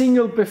at a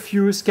single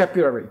perfused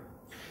capillary,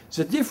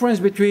 the difference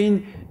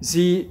between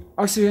the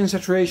oxygen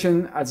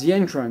saturation at the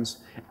entrance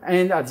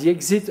and at the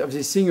exit of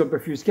the single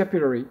perfused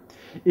capillary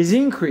is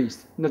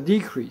increased, not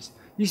decreased.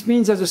 This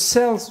means that the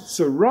cells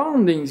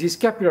surrounding this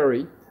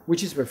capillary,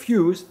 which is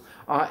perfused,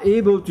 are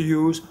able to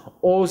use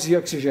all the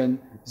oxygen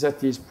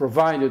that is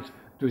provided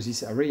to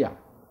this area.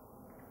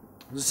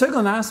 The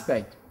second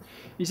aspect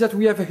is that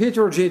we have a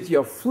heterogeneity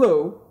of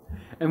flow,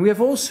 and we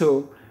have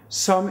also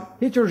some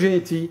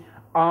heterogeneity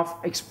of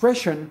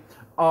expression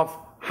of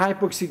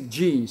hypoxic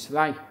genes,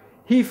 like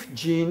HIF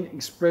gene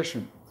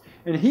expression.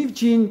 And HIF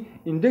gene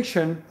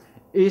induction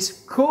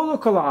is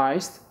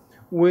co-localized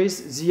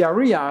with the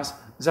areas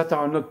that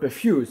are not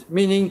perfused,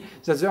 meaning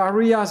that the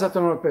areas that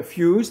are not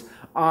perfused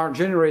are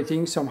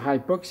generating some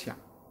hypoxia.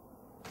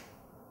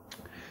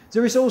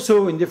 There is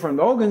also in different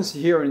organs,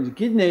 here in the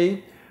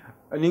kidney,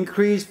 an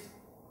increased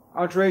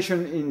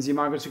alteration in the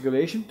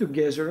microcirculation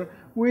together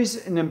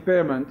with an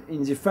impairment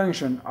in the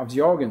function of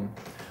the organ.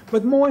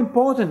 But more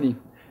importantly,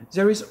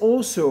 there is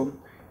also,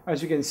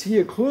 as you can see,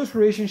 a close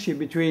relationship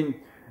between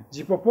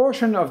the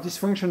proportion of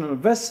dysfunctional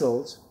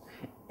vessels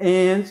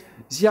and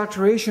the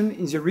alteration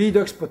in the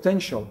redox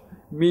potential,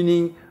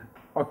 meaning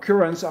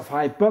occurrence of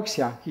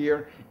hypoxia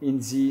here in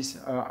these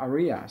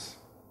areas.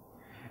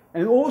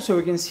 And also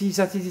you can see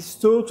that it is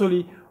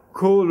totally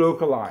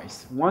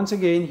co-localized. Once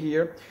again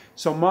here,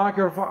 some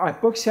marker of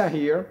hypoxia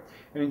here,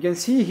 and you can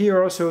see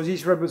here also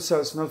these red blood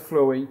cells not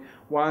flowing,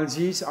 while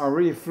these are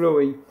really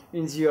flowing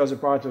in the other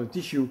part of the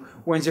tissue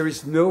when there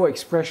is no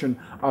expression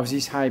of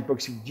these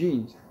hypoxic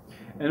genes.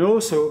 And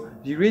also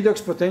the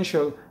redox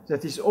potential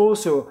that is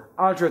also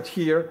altered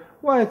here,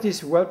 while it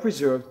is well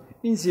preserved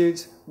in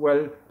this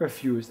well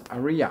perfused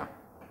area.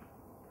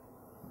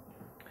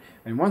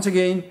 And once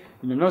again,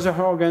 in another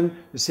organ,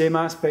 the same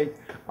aspect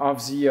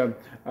of the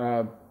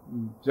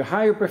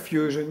higher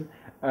perfusion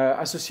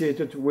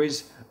associated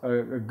with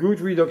a good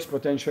redox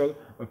potential,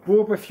 a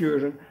poor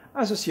perfusion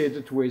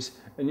associated with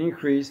an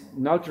increase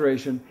in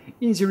alteration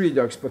in the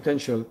redox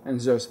potential and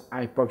thus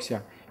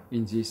hypoxia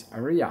in this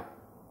area.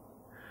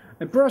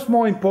 And perhaps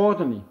more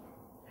importantly,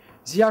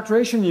 the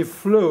alteration in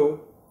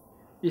flow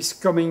is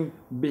coming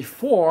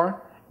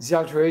before the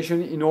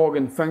alteration in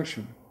organ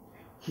function.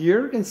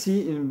 Here you can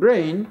see in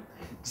brain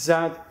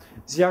that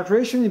the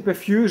alteration in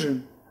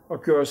perfusion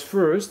occurs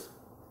first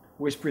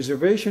with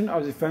preservation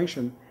of the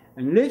function,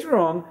 and later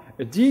on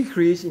a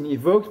decrease in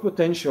evoked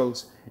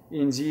potentials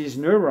in these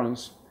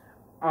neurons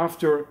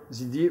after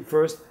the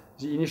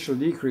initial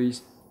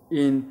decrease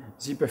in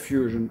the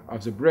perfusion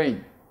of the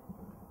brain.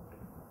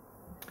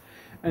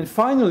 And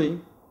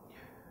finally,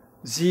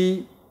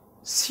 the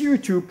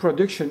CO2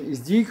 production is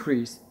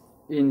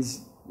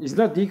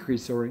not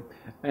decreased,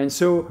 and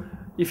so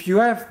if you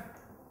have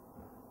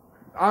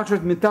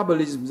altered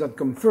metabolism that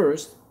come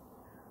first,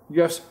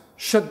 you have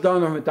shut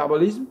down of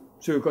metabolism,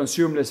 so you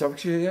consume less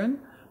oxygen,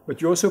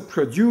 but you also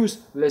produce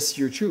less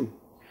CO2.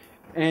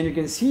 And you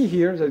can see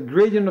here that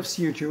gradient of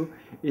CO2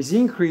 is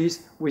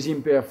increased with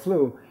impaired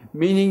flow,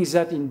 meaning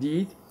that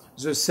indeed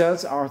the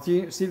cells are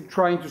still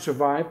trying to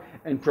survive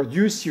and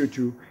produce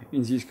CO2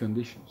 in these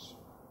conditions.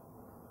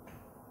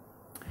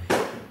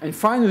 And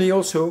finally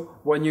also,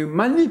 when you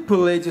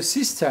manipulate the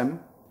system,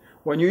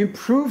 when you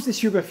improve the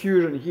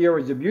superfusion here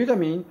with the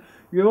butamine,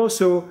 you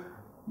also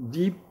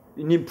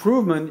an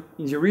improvement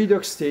in the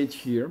redox state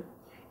here.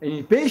 And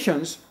in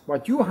patients,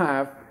 what you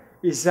have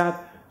is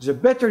that the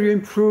better you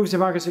improve the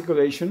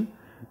microcirculation,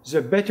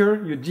 the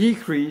better you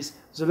decrease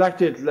the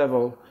lactate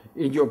level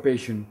in your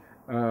patient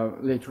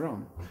later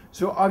on.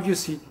 So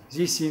obviously,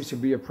 this seems to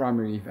be a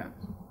primary event.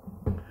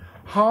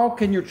 How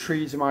can you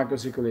treat the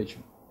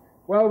microcirculation?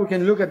 Well, we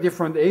can look at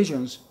different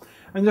agents.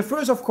 And the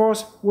first, of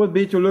course, would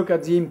be to look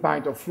at the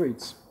impact of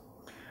fluids.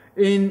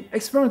 In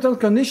experimental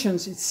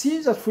conditions, it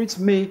seems that fluids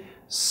may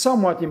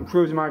somewhat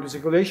improve the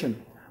microcirculation.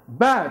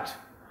 But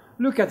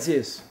look at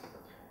this.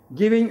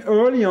 Giving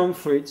early on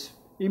fluids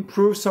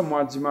improves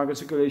somewhat the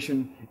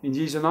microcirculation in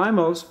these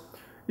animals.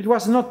 It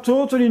was not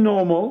totally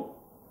normal,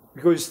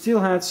 because it still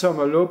had some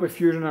low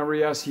perfusion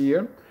areas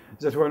here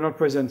that were not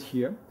present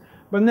here.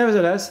 But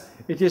nevertheless,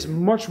 it is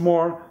much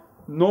more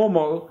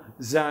normal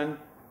than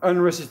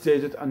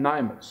unresuscitated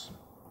animals.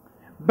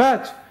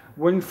 But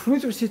when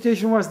fluid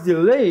resuscitation was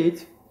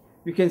delayed,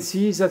 you can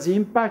see that the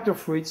impact of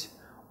fluids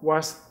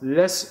was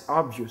less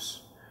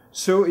obvious.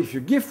 So if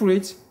you give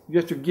fluids, you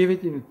have to give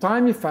it in a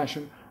timely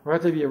fashion,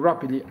 relatively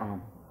rapidly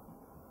on.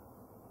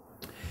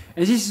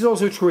 And this is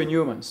also true in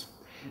humans.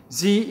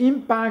 The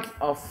impact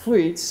of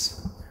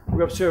fluids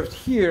we observed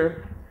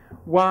here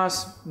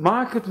was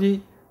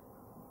markedly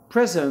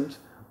present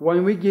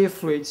when we give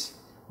fluids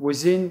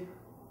within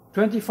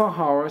 24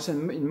 hours,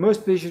 and in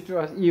most patients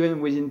even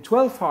within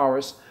 12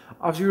 hours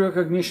of the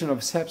recognition of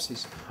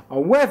sepsis.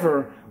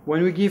 However,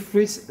 when we give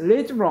fluids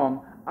later on,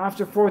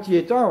 after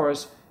 48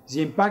 hours,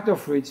 the impact of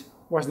fluids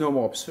was no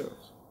more observed.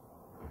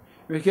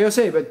 We can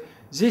say, but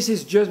this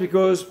is just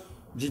because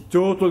the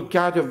total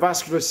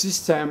cardiovascular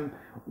system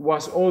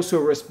was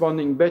also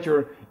responding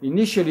better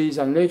initially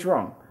than later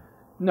on.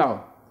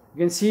 Now, you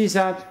can see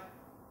that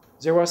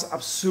there was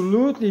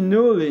absolutely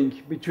no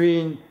link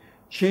between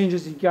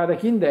changes in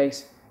cardiac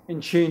index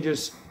and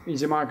changes in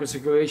the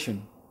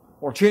microcirculation,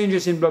 or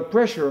changes in blood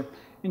pressure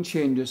and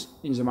changes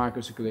in the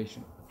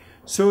microcirculation.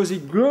 So the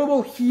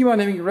global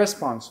hemodynamic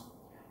response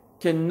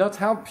cannot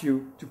help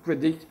you to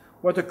predict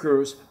what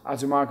occurs at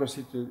the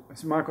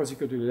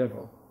microcirculatory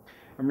level.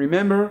 And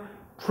remember,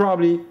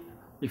 probably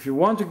if you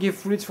want to give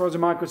fluids for the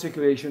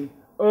microcirculation,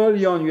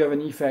 early on you have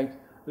an effect,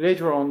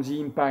 later on the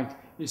impact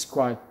is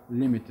quite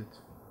limited.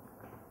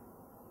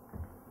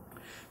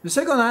 The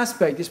second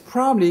aspect is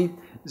probably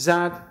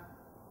that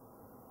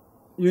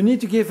you need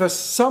to give us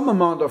some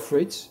amount of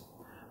fluids,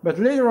 but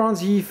later on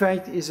the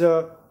effect is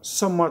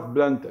somewhat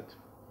blunted.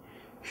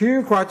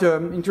 Here, quite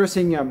an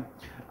interesting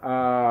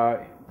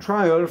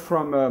trial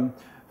from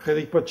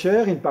Frédéric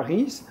Pocher in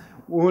Paris,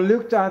 who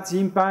looked at the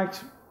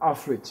impact of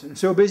fluids. And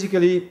so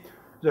basically,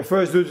 the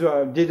first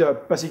did a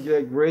passage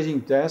leg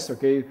raising test.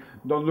 Okay,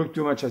 don't look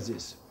too much at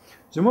this.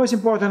 The most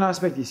important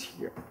aspect is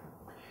here.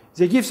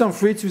 They give some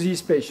fluids to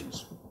these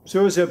patients.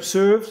 So they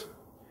observed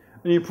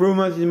an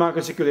improvement in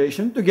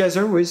microcirculation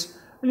together with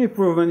an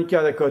improvement in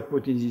cardiac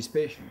output in these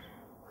patients.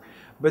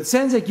 But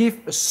then they give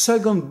a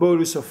second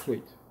bolus of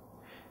fluid.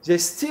 They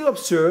still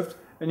observed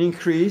an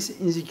increase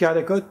in the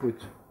cardiac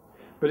output.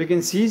 But you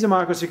can see the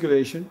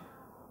microcirculation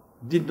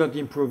did not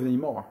improve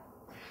anymore.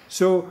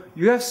 So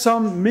you have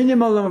some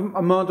minimal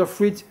amount of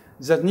fluid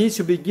that needs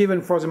to be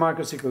given for the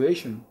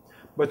microcirculation.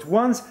 But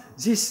once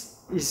this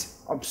is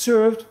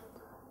observed,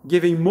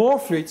 giving more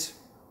fluids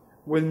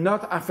will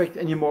not affect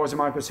anymore the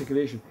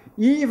microcirculation,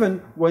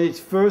 even when it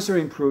further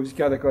improves the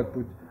cardiac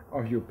output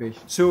of your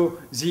patient. So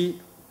the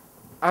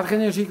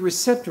adrenergic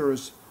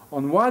receptors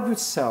on white blood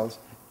cells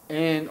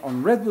and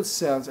on red blood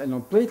cells and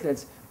on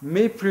platelets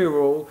may play a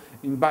role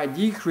in by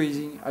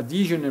decreasing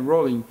adhesion and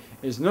rolling,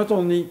 is not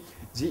only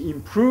the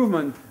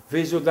improvement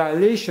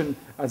vasodilation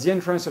at the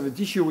entrance of the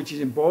tissue, which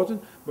is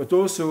important, but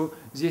also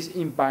this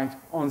impact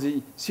on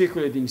the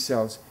circulating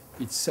cells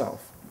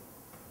itself.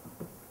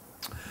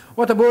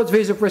 What about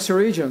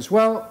vasopressor agents?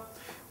 Well,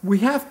 we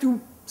have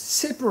to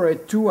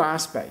separate two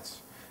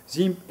aspects.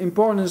 The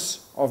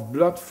importance of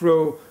blood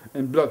flow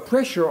and blood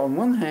pressure on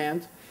one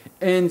hand,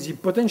 and the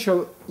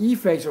potential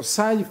effects or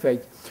side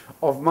effects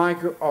of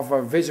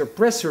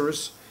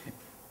vasopressors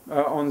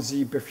on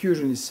the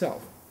perfusion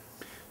itself.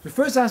 The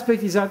first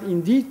aspect is that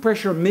indeed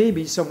pressure may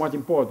be somewhat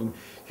important.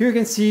 Here you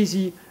can see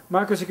the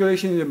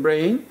microcirculation in the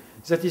brain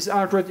that is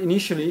altered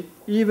initially,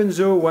 even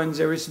though when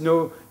there is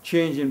no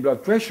change in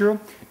blood pressure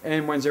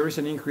and when there is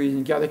an increase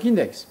in cardiac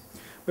index.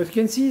 But you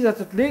can see that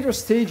at later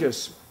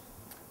stages,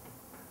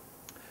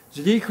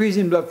 the decrease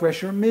in blood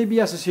pressure may be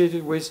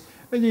associated with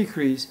a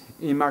decrease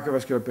in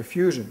microvascular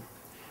perfusion.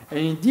 And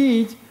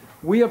indeed,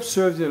 we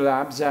observed in the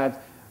lab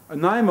that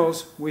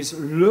animals with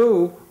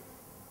low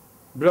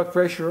blood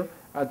pressure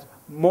had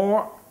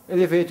more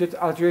elevated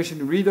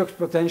alteration redox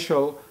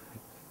potential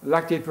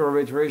lactate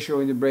pyruvate ratio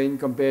in the brain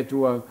compared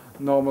to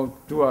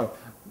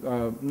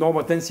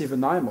normotensive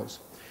animals.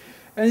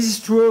 And this is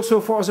true also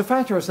for other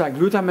factors like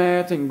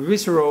glutamate and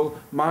glycerol,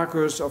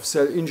 markers of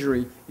cell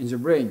injury in the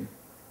brain.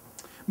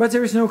 But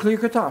there is no clear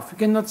cutoff. You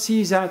cannot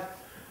see that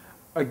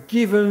a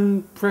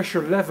given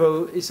pressure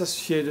level is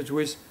associated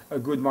with a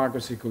good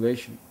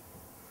microcirculation.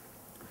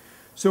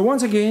 So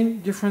once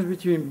again, difference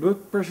between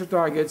blood pressure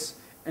targets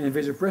and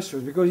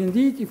vasopressors, because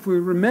indeed, if we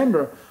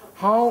remember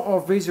how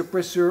our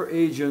vasopressor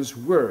agents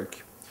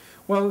work.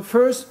 Well,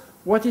 first,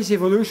 what is the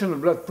evolution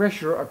of blood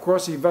pressure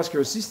across the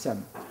vascular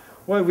system?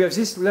 Well, we have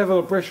this level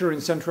of pressure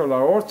in central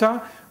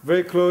aorta,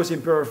 very close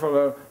in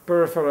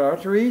peripheral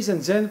arteries,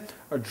 and then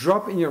a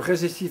drop in your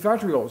resistive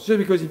arterioles. Just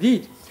because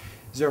indeed,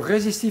 the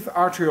resistive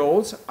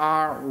arterioles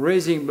are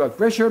raising blood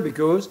pressure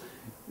because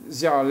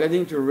they are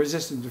leading to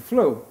resistance to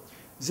flow.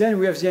 Then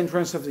we have the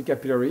entrance of the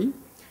capillary,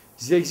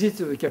 the exit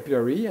of the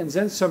capillary, and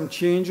then some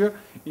change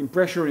in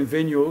pressure in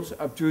venules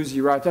up to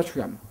the right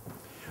atrium.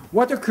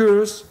 What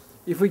occurs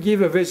if we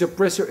give a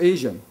vasopressor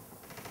agent?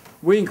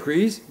 We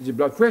increase the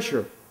blood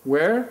pressure.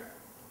 Where?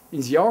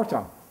 In the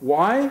aorta.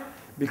 Why?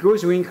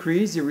 Because we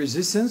increase the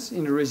resistance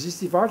in the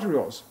resistive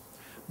arterioles.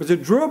 But the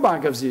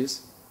drawback of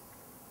this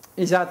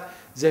is that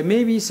there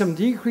may be some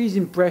decrease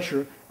in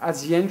pressure at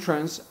the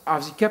entrance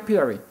of the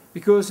capillary,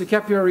 because the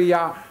capillary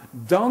are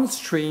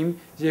downstream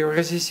the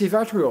resistive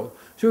arteriole.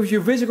 So if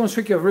you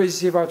vasoconstrict a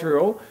resistive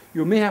arteriole,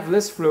 you may have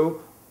less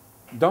flow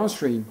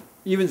downstream,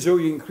 even though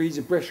you increase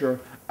the pressure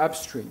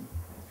upstream.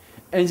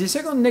 And the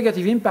second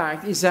negative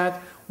impact is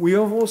that we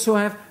also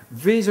have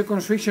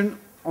vasoconstriction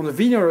on the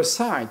venular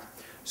side.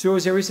 So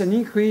there is an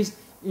increase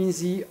in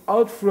the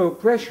outflow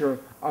pressure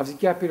of the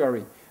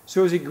capillary.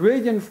 So the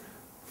gradient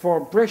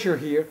for pressure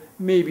here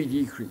may be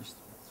decreased.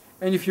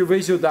 And if you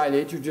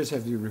vasodilate, you just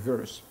have the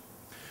reverse.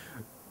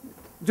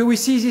 Do we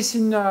see this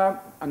in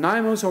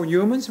animals or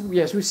humans?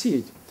 Yes, we see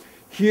it.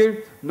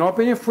 Here,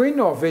 norepinephrine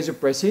or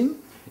vasopressin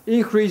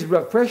increase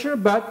blood pressure,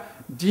 but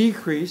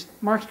decrease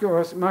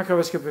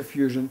microvascular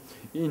perfusion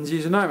in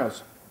these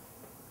animals.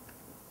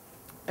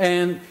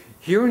 And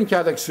here in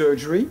cardiac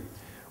surgery,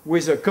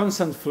 with a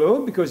constant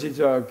flow, because it's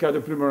a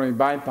cardiopulmonary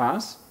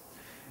bypass,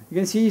 you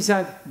can see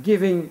that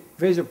giving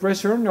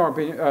vasopressor,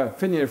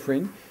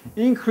 norepinephrine,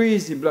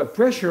 increase the blood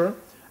pressure,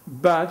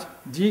 but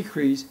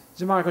decrease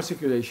the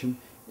microcirculation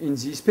in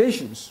these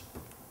patients.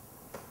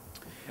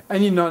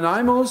 And in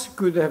non-animals,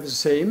 could have the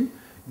same.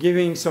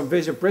 Giving some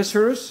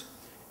vasopressors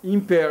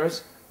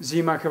impairs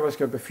the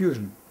microvascular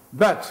perfusion.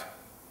 But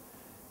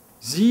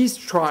these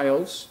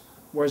trials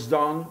were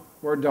done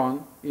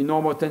in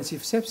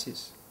normotensive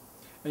sepsis.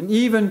 And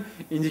even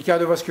in the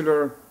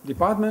cardiovascular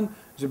department,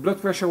 the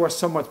blood pressure was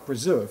somewhat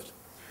preserved.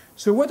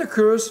 So what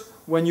occurs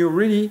when you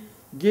really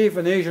give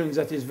an agent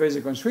that is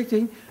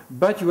vasoconstricting,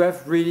 but you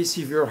have really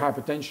severe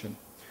hypertension?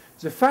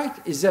 The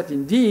fact is that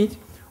indeed,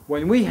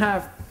 when we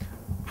have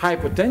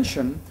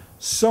hypertension,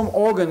 some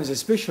organs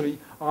especially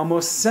are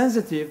more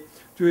sensitive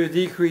to the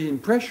decrease in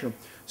pressure.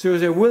 So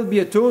there will be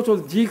a total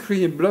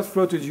decrease in blood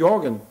flow to the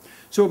organ.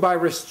 So by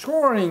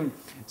restoring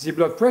the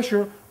blood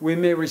pressure, we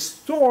may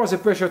restore the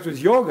pressure to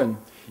the organ.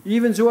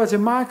 Even though at the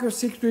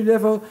microcirculatory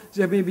level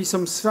there may be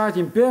some slight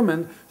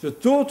impairment, the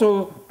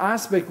total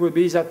aspect will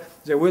be that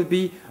there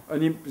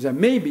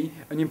may be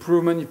an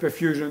improvement in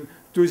perfusion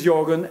to the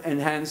organ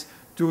and hence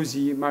to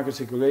the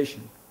microcirculation.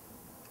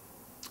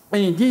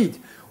 And indeed,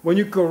 when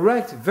you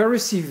correct very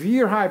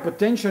severe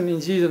hypertension in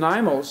these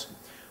animals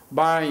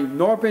by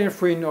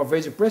norepinephrine or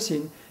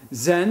vasopressin,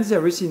 then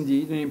there is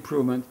indeed an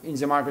improvement in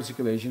the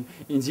microcirculation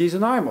in these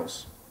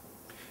animals.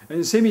 And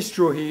the same is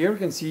true here. You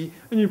can see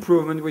an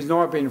improvement with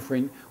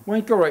norepinephrine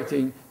when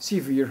correcting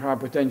severe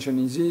hypertension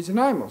in these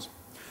animals.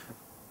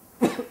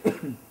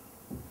 And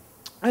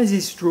this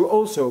is true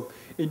also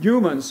in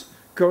humans.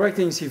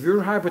 Correcting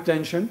severe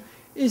hypertension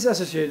is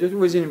associated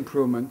with an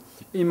improvement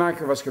in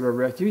microvascular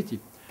reactivity.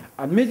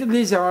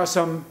 Admittedly, there are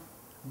some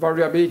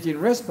variability in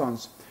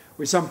response,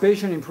 with some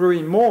patients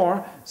improving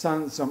more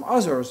than some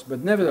others, but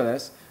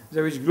nevertheless,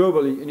 there is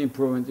globally an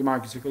improvement in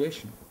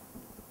microcirculation.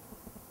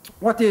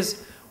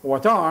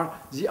 What are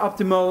the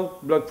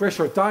optimal blood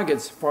pressure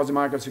targets for the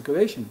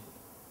microcirculation?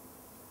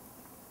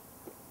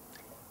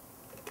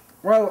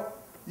 Well,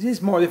 this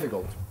is more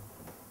difficult,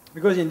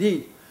 because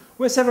indeed,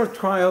 we have several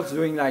trials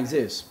doing like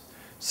this,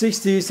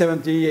 60,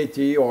 70,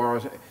 80,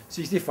 or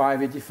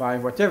 65,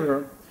 85,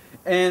 whatever,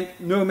 and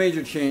no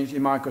major change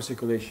in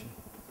microcirculation.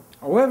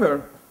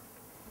 However,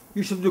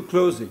 you should look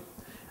closely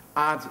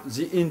at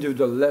the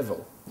individual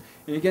level.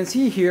 And you can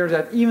see here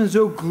that even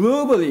though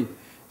globally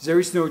there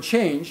is no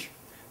change,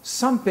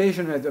 some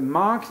patients had a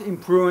marked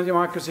improvement in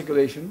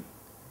microcirculation,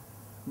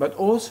 but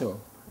also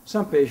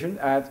some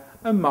patients had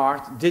a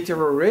marked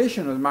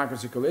deterioration of the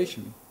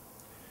microcirculation.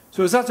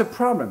 So that's a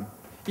problem.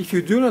 If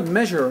you do not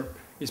measure,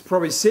 it's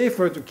probably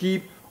safer to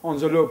keep on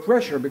the low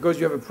pressure because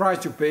you have a price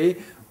to pay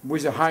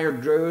with a higher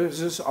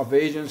doses of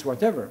agents,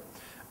 whatever.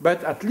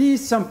 But at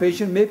least some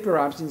patients may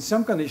perhaps in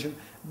some conditions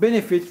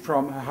benefit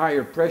from a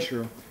higher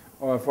pressure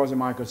for the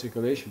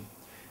microcirculation.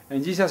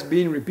 And this has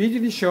been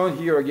repeatedly shown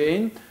here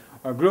again,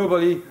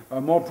 globally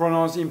more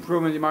pronounced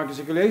improvement in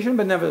microcirculation,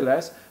 but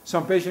nevertheless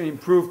some patients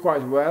improve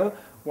quite well,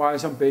 while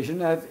some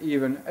patients have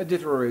even a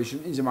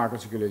deterioration in the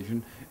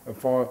microcirculation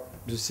for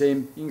the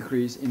same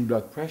increase in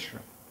blood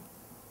pressure.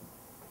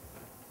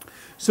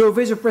 So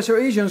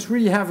vasopressor agents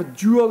really have a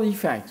dual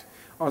effect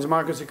on the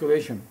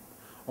microcirculation.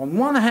 On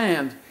one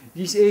hand,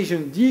 these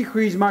agents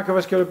decrease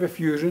microvascular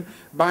perfusion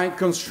by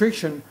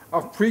constriction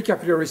of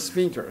precapillary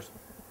sphincters.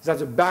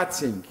 That's a bad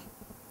thing.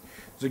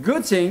 The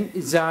good thing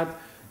is that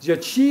the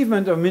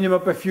achievement of minimal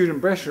perfusion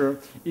pressure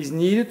is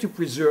needed to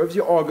preserve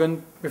the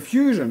organ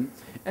perfusion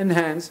and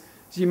hence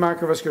the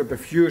microvascular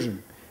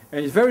perfusion.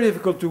 And it's very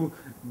difficult to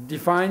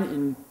define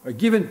in a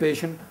given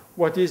patient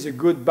what is a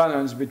good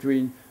balance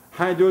between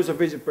high dose of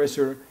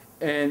vasopressor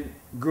and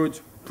good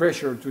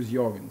pressure to the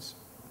organs.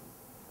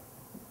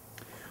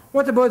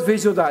 What about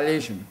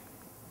vasodilation?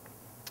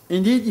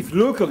 Indeed, if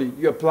locally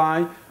you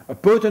apply a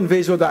potent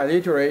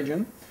vasodilator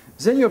agent,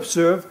 then you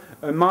observe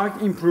a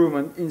marked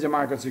improvement in the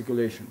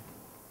microcirculation.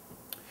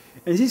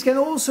 And this can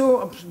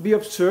also be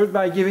observed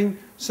by giving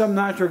some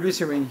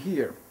nitroglycerin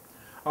here.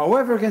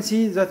 However, you can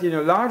see that in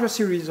a larger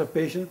series of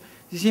patients,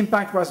 this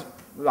impact was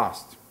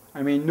lost.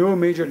 I mean, no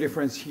major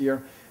difference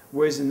here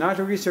with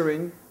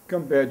nitroglycerin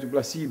compared to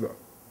placebo.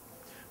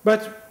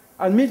 But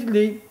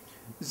admittedly,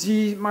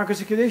 the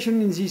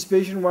microcirculation in these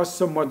patients was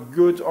somewhat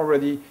good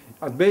already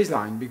at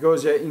baseline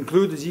because they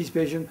included these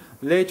patients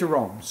later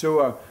on.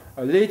 So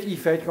a late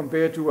effect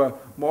compared to a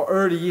more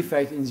early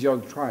effect in the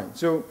other trial.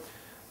 So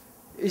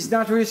is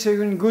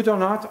nitroglycerin good or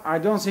not? I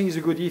don't think it's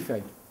a good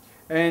effect.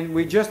 And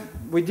we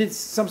did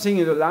something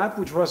in the lab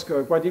which was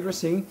quite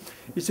interesting,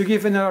 is to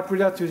give another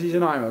product to these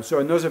animals, so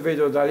another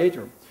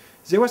vasodilator.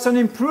 There was an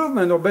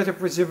improvement or better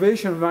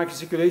preservation of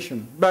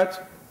microcirculation,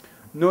 but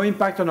no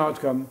impact on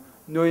outcome,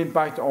 no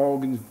impact on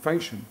organ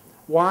function.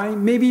 Why?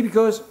 Maybe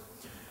because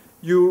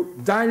you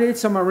dilate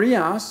some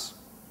areas,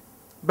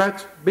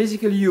 but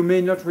basically you may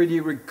not really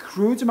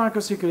recruit the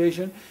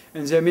microcirculation,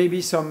 and there may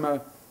be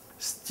some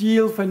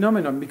steal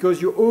phenomenon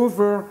because you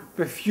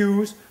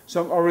over-perfuse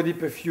some already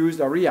perfused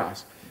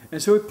areas.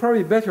 And so it's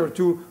probably better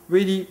to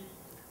really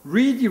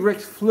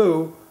redirect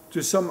flow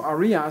to some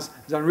areas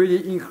than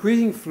really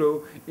increasing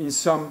flow in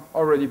some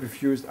already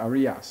perfused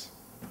areas.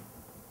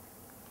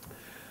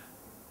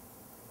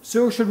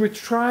 So should we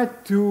try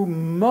to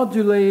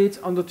modulate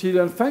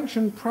endothelial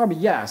function? Probably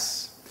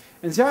yes.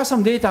 And there are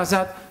some data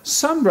that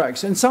some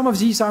drugs, and some of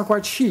these are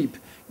quite cheap,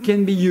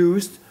 can be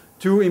used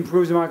to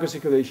improve the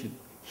microcirculation.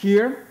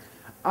 Here,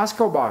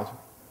 ascorbate,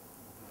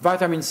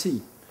 vitamin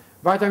C.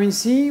 Vitamin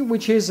C,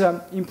 which is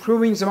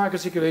improving the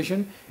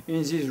microcirculation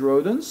in these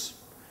rodents.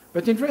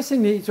 But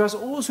interestingly, it was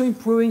also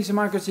improving the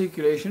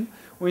microcirculation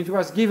when it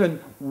was given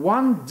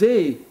 1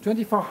 day,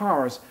 24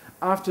 hours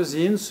after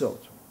the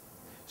insult.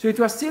 So it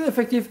was still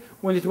effective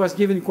when it was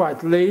given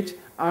quite late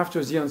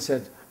after the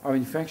onset of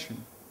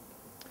infection.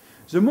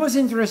 The most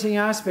interesting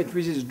aspect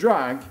with this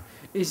drug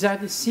is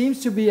that it seems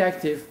to be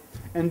active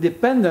and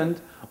dependent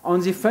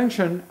on the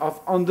function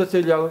of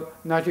endothelial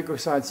nitric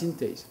oxide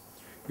synthase.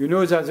 You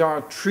know that there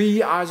are 3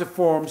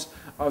 isoforms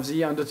of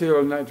the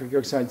endothelial nitric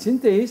oxide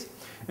synthase,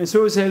 and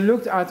so they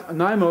looked at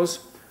animals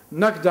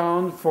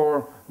knockdown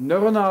for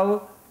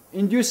neuronal,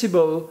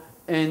 inducible,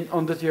 and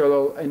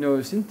endothelial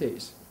NO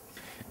synthase.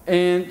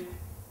 And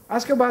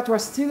ascorbate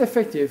was still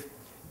effective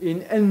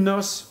in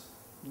nNOS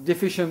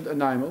deficient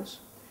animals,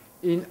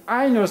 in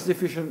iNOS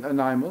deficient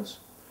animals,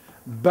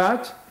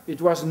 but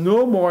it was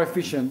no more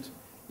efficient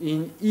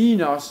in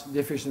eNOS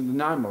deficient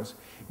animals,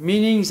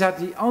 meaning that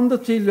the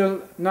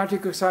endothelial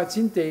nitric oxide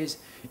synthase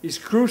is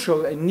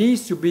crucial and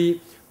needs to be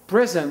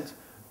present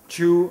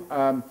to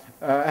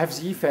have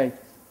the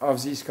effect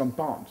of this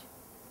compound.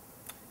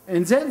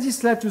 And then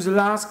this led to the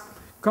last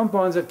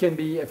compound that can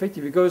be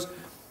effective, because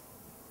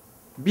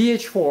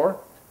BH4,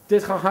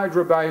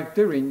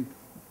 tetrahydrobiopterin,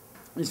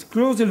 is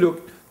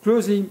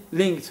closely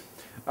linked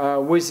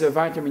with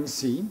vitamin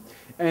C.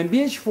 And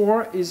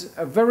BH4 is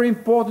a very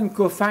important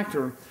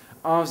cofactor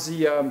of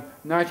the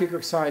nitric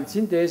oxide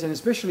synthase, and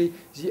especially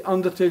the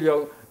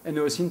endothelial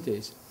NO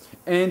synthase.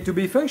 And to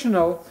be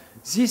functional,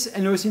 this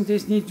NO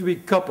synthase needs to be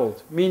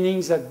coupled,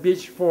 meaning that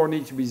BH4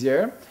 needs to be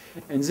there.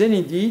 And then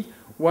indeed,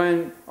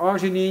 when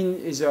arginine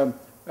is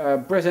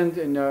present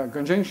in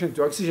conjunction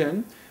to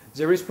oxygen,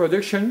 there is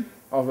production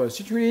of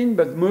citrulline,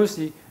 but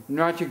mostly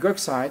nitric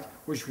oxide,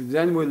 which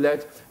then will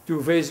lead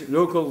to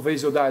local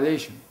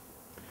vasodilation.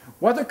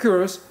 What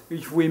occurs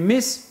if we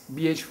miss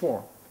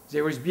BH4?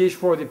 There is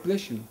BH4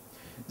 depletion.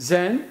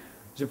 Then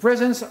the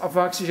presence of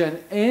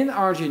oxygen and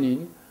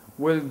arginine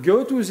will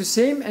go to the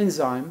same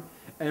enzyme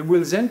and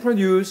will then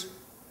produce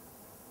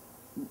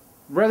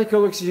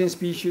radical oxygen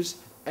species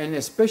and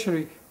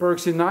especially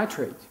peroxide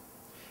nitrate.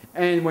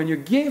 And when you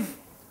give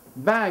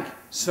back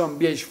some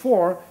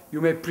BH4,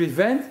 you may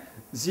prevent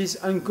this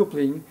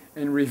uncoupling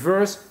and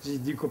reverse the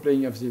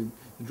decoupling of the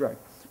drug.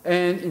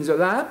 And in the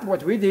lab,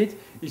 what we did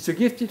is to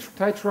give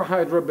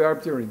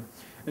tetrahydrobiopterin.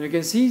 And you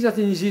can see that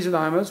in these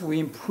animals, we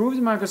improved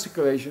the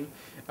microcirculation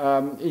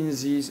in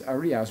these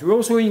areas. We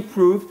also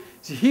improved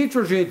the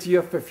heterogeneity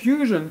of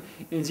perfusion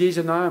in these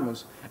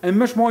animals. And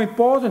much more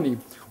importantly,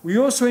 we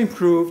also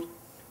improved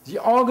the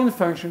organ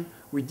function,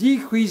 we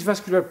decreased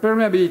vascular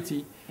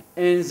permeability,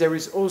 and there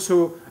is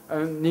also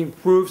an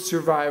improved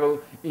survival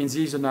in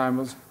these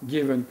animals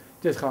given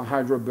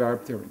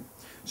tetrahydrobiopterin.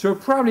 So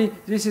probably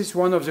this is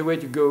one of the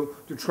ways to go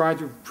to try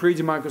to treat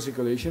the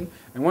microcirculation.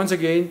 And once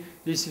again,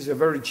 this is a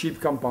very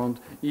cheap compound,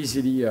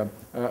 easily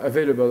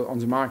available on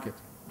the market.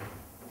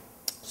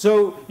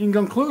 So in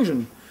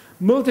conclusion,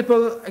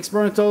 multiple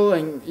experimental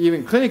and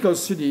even clinical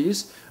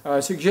studies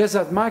suggest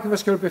that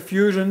microvascular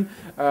perfusion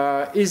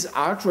is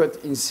altered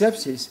in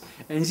sepsis,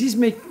 and this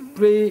may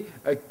play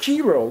a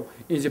key role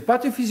in the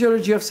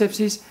pathophysiology of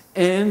sepsis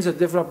and the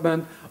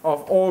development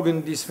of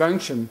organ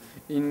dysfunction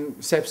in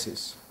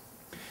sepsis.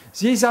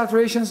 These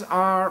alterations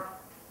are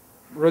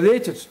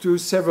related to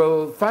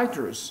several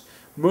factors,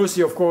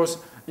 mostly, of course,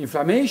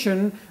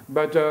 inflammation,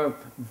 but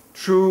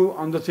through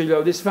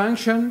endothelial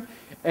dysfunction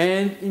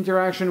and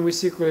interaction with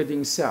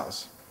circulating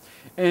cells.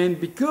 And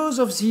because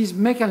of these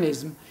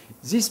mechanisms,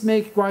 this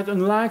makes it quite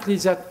unlikely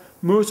that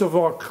most of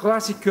our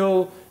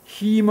classical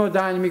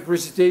hemodynamic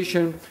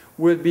resuscitation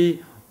will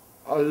be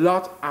a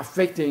lot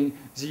affecting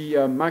the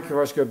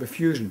microvascular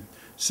perfusion.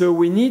 So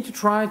we need to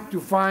try to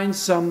find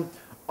some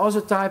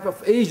other type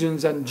of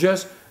agents than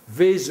just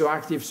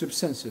vasoactive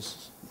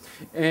substances.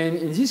 And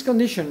in this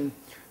condition,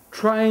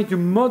 trying to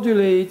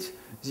modulate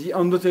the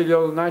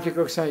endothelial nitric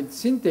oxide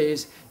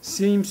synthase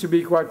seems to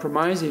be quite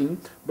promising,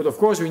 but of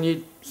course we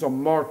need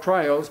some more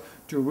trials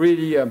to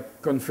really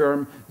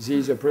confirm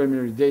these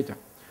preliminary data.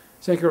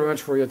 Thank you very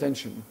much for your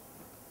attention.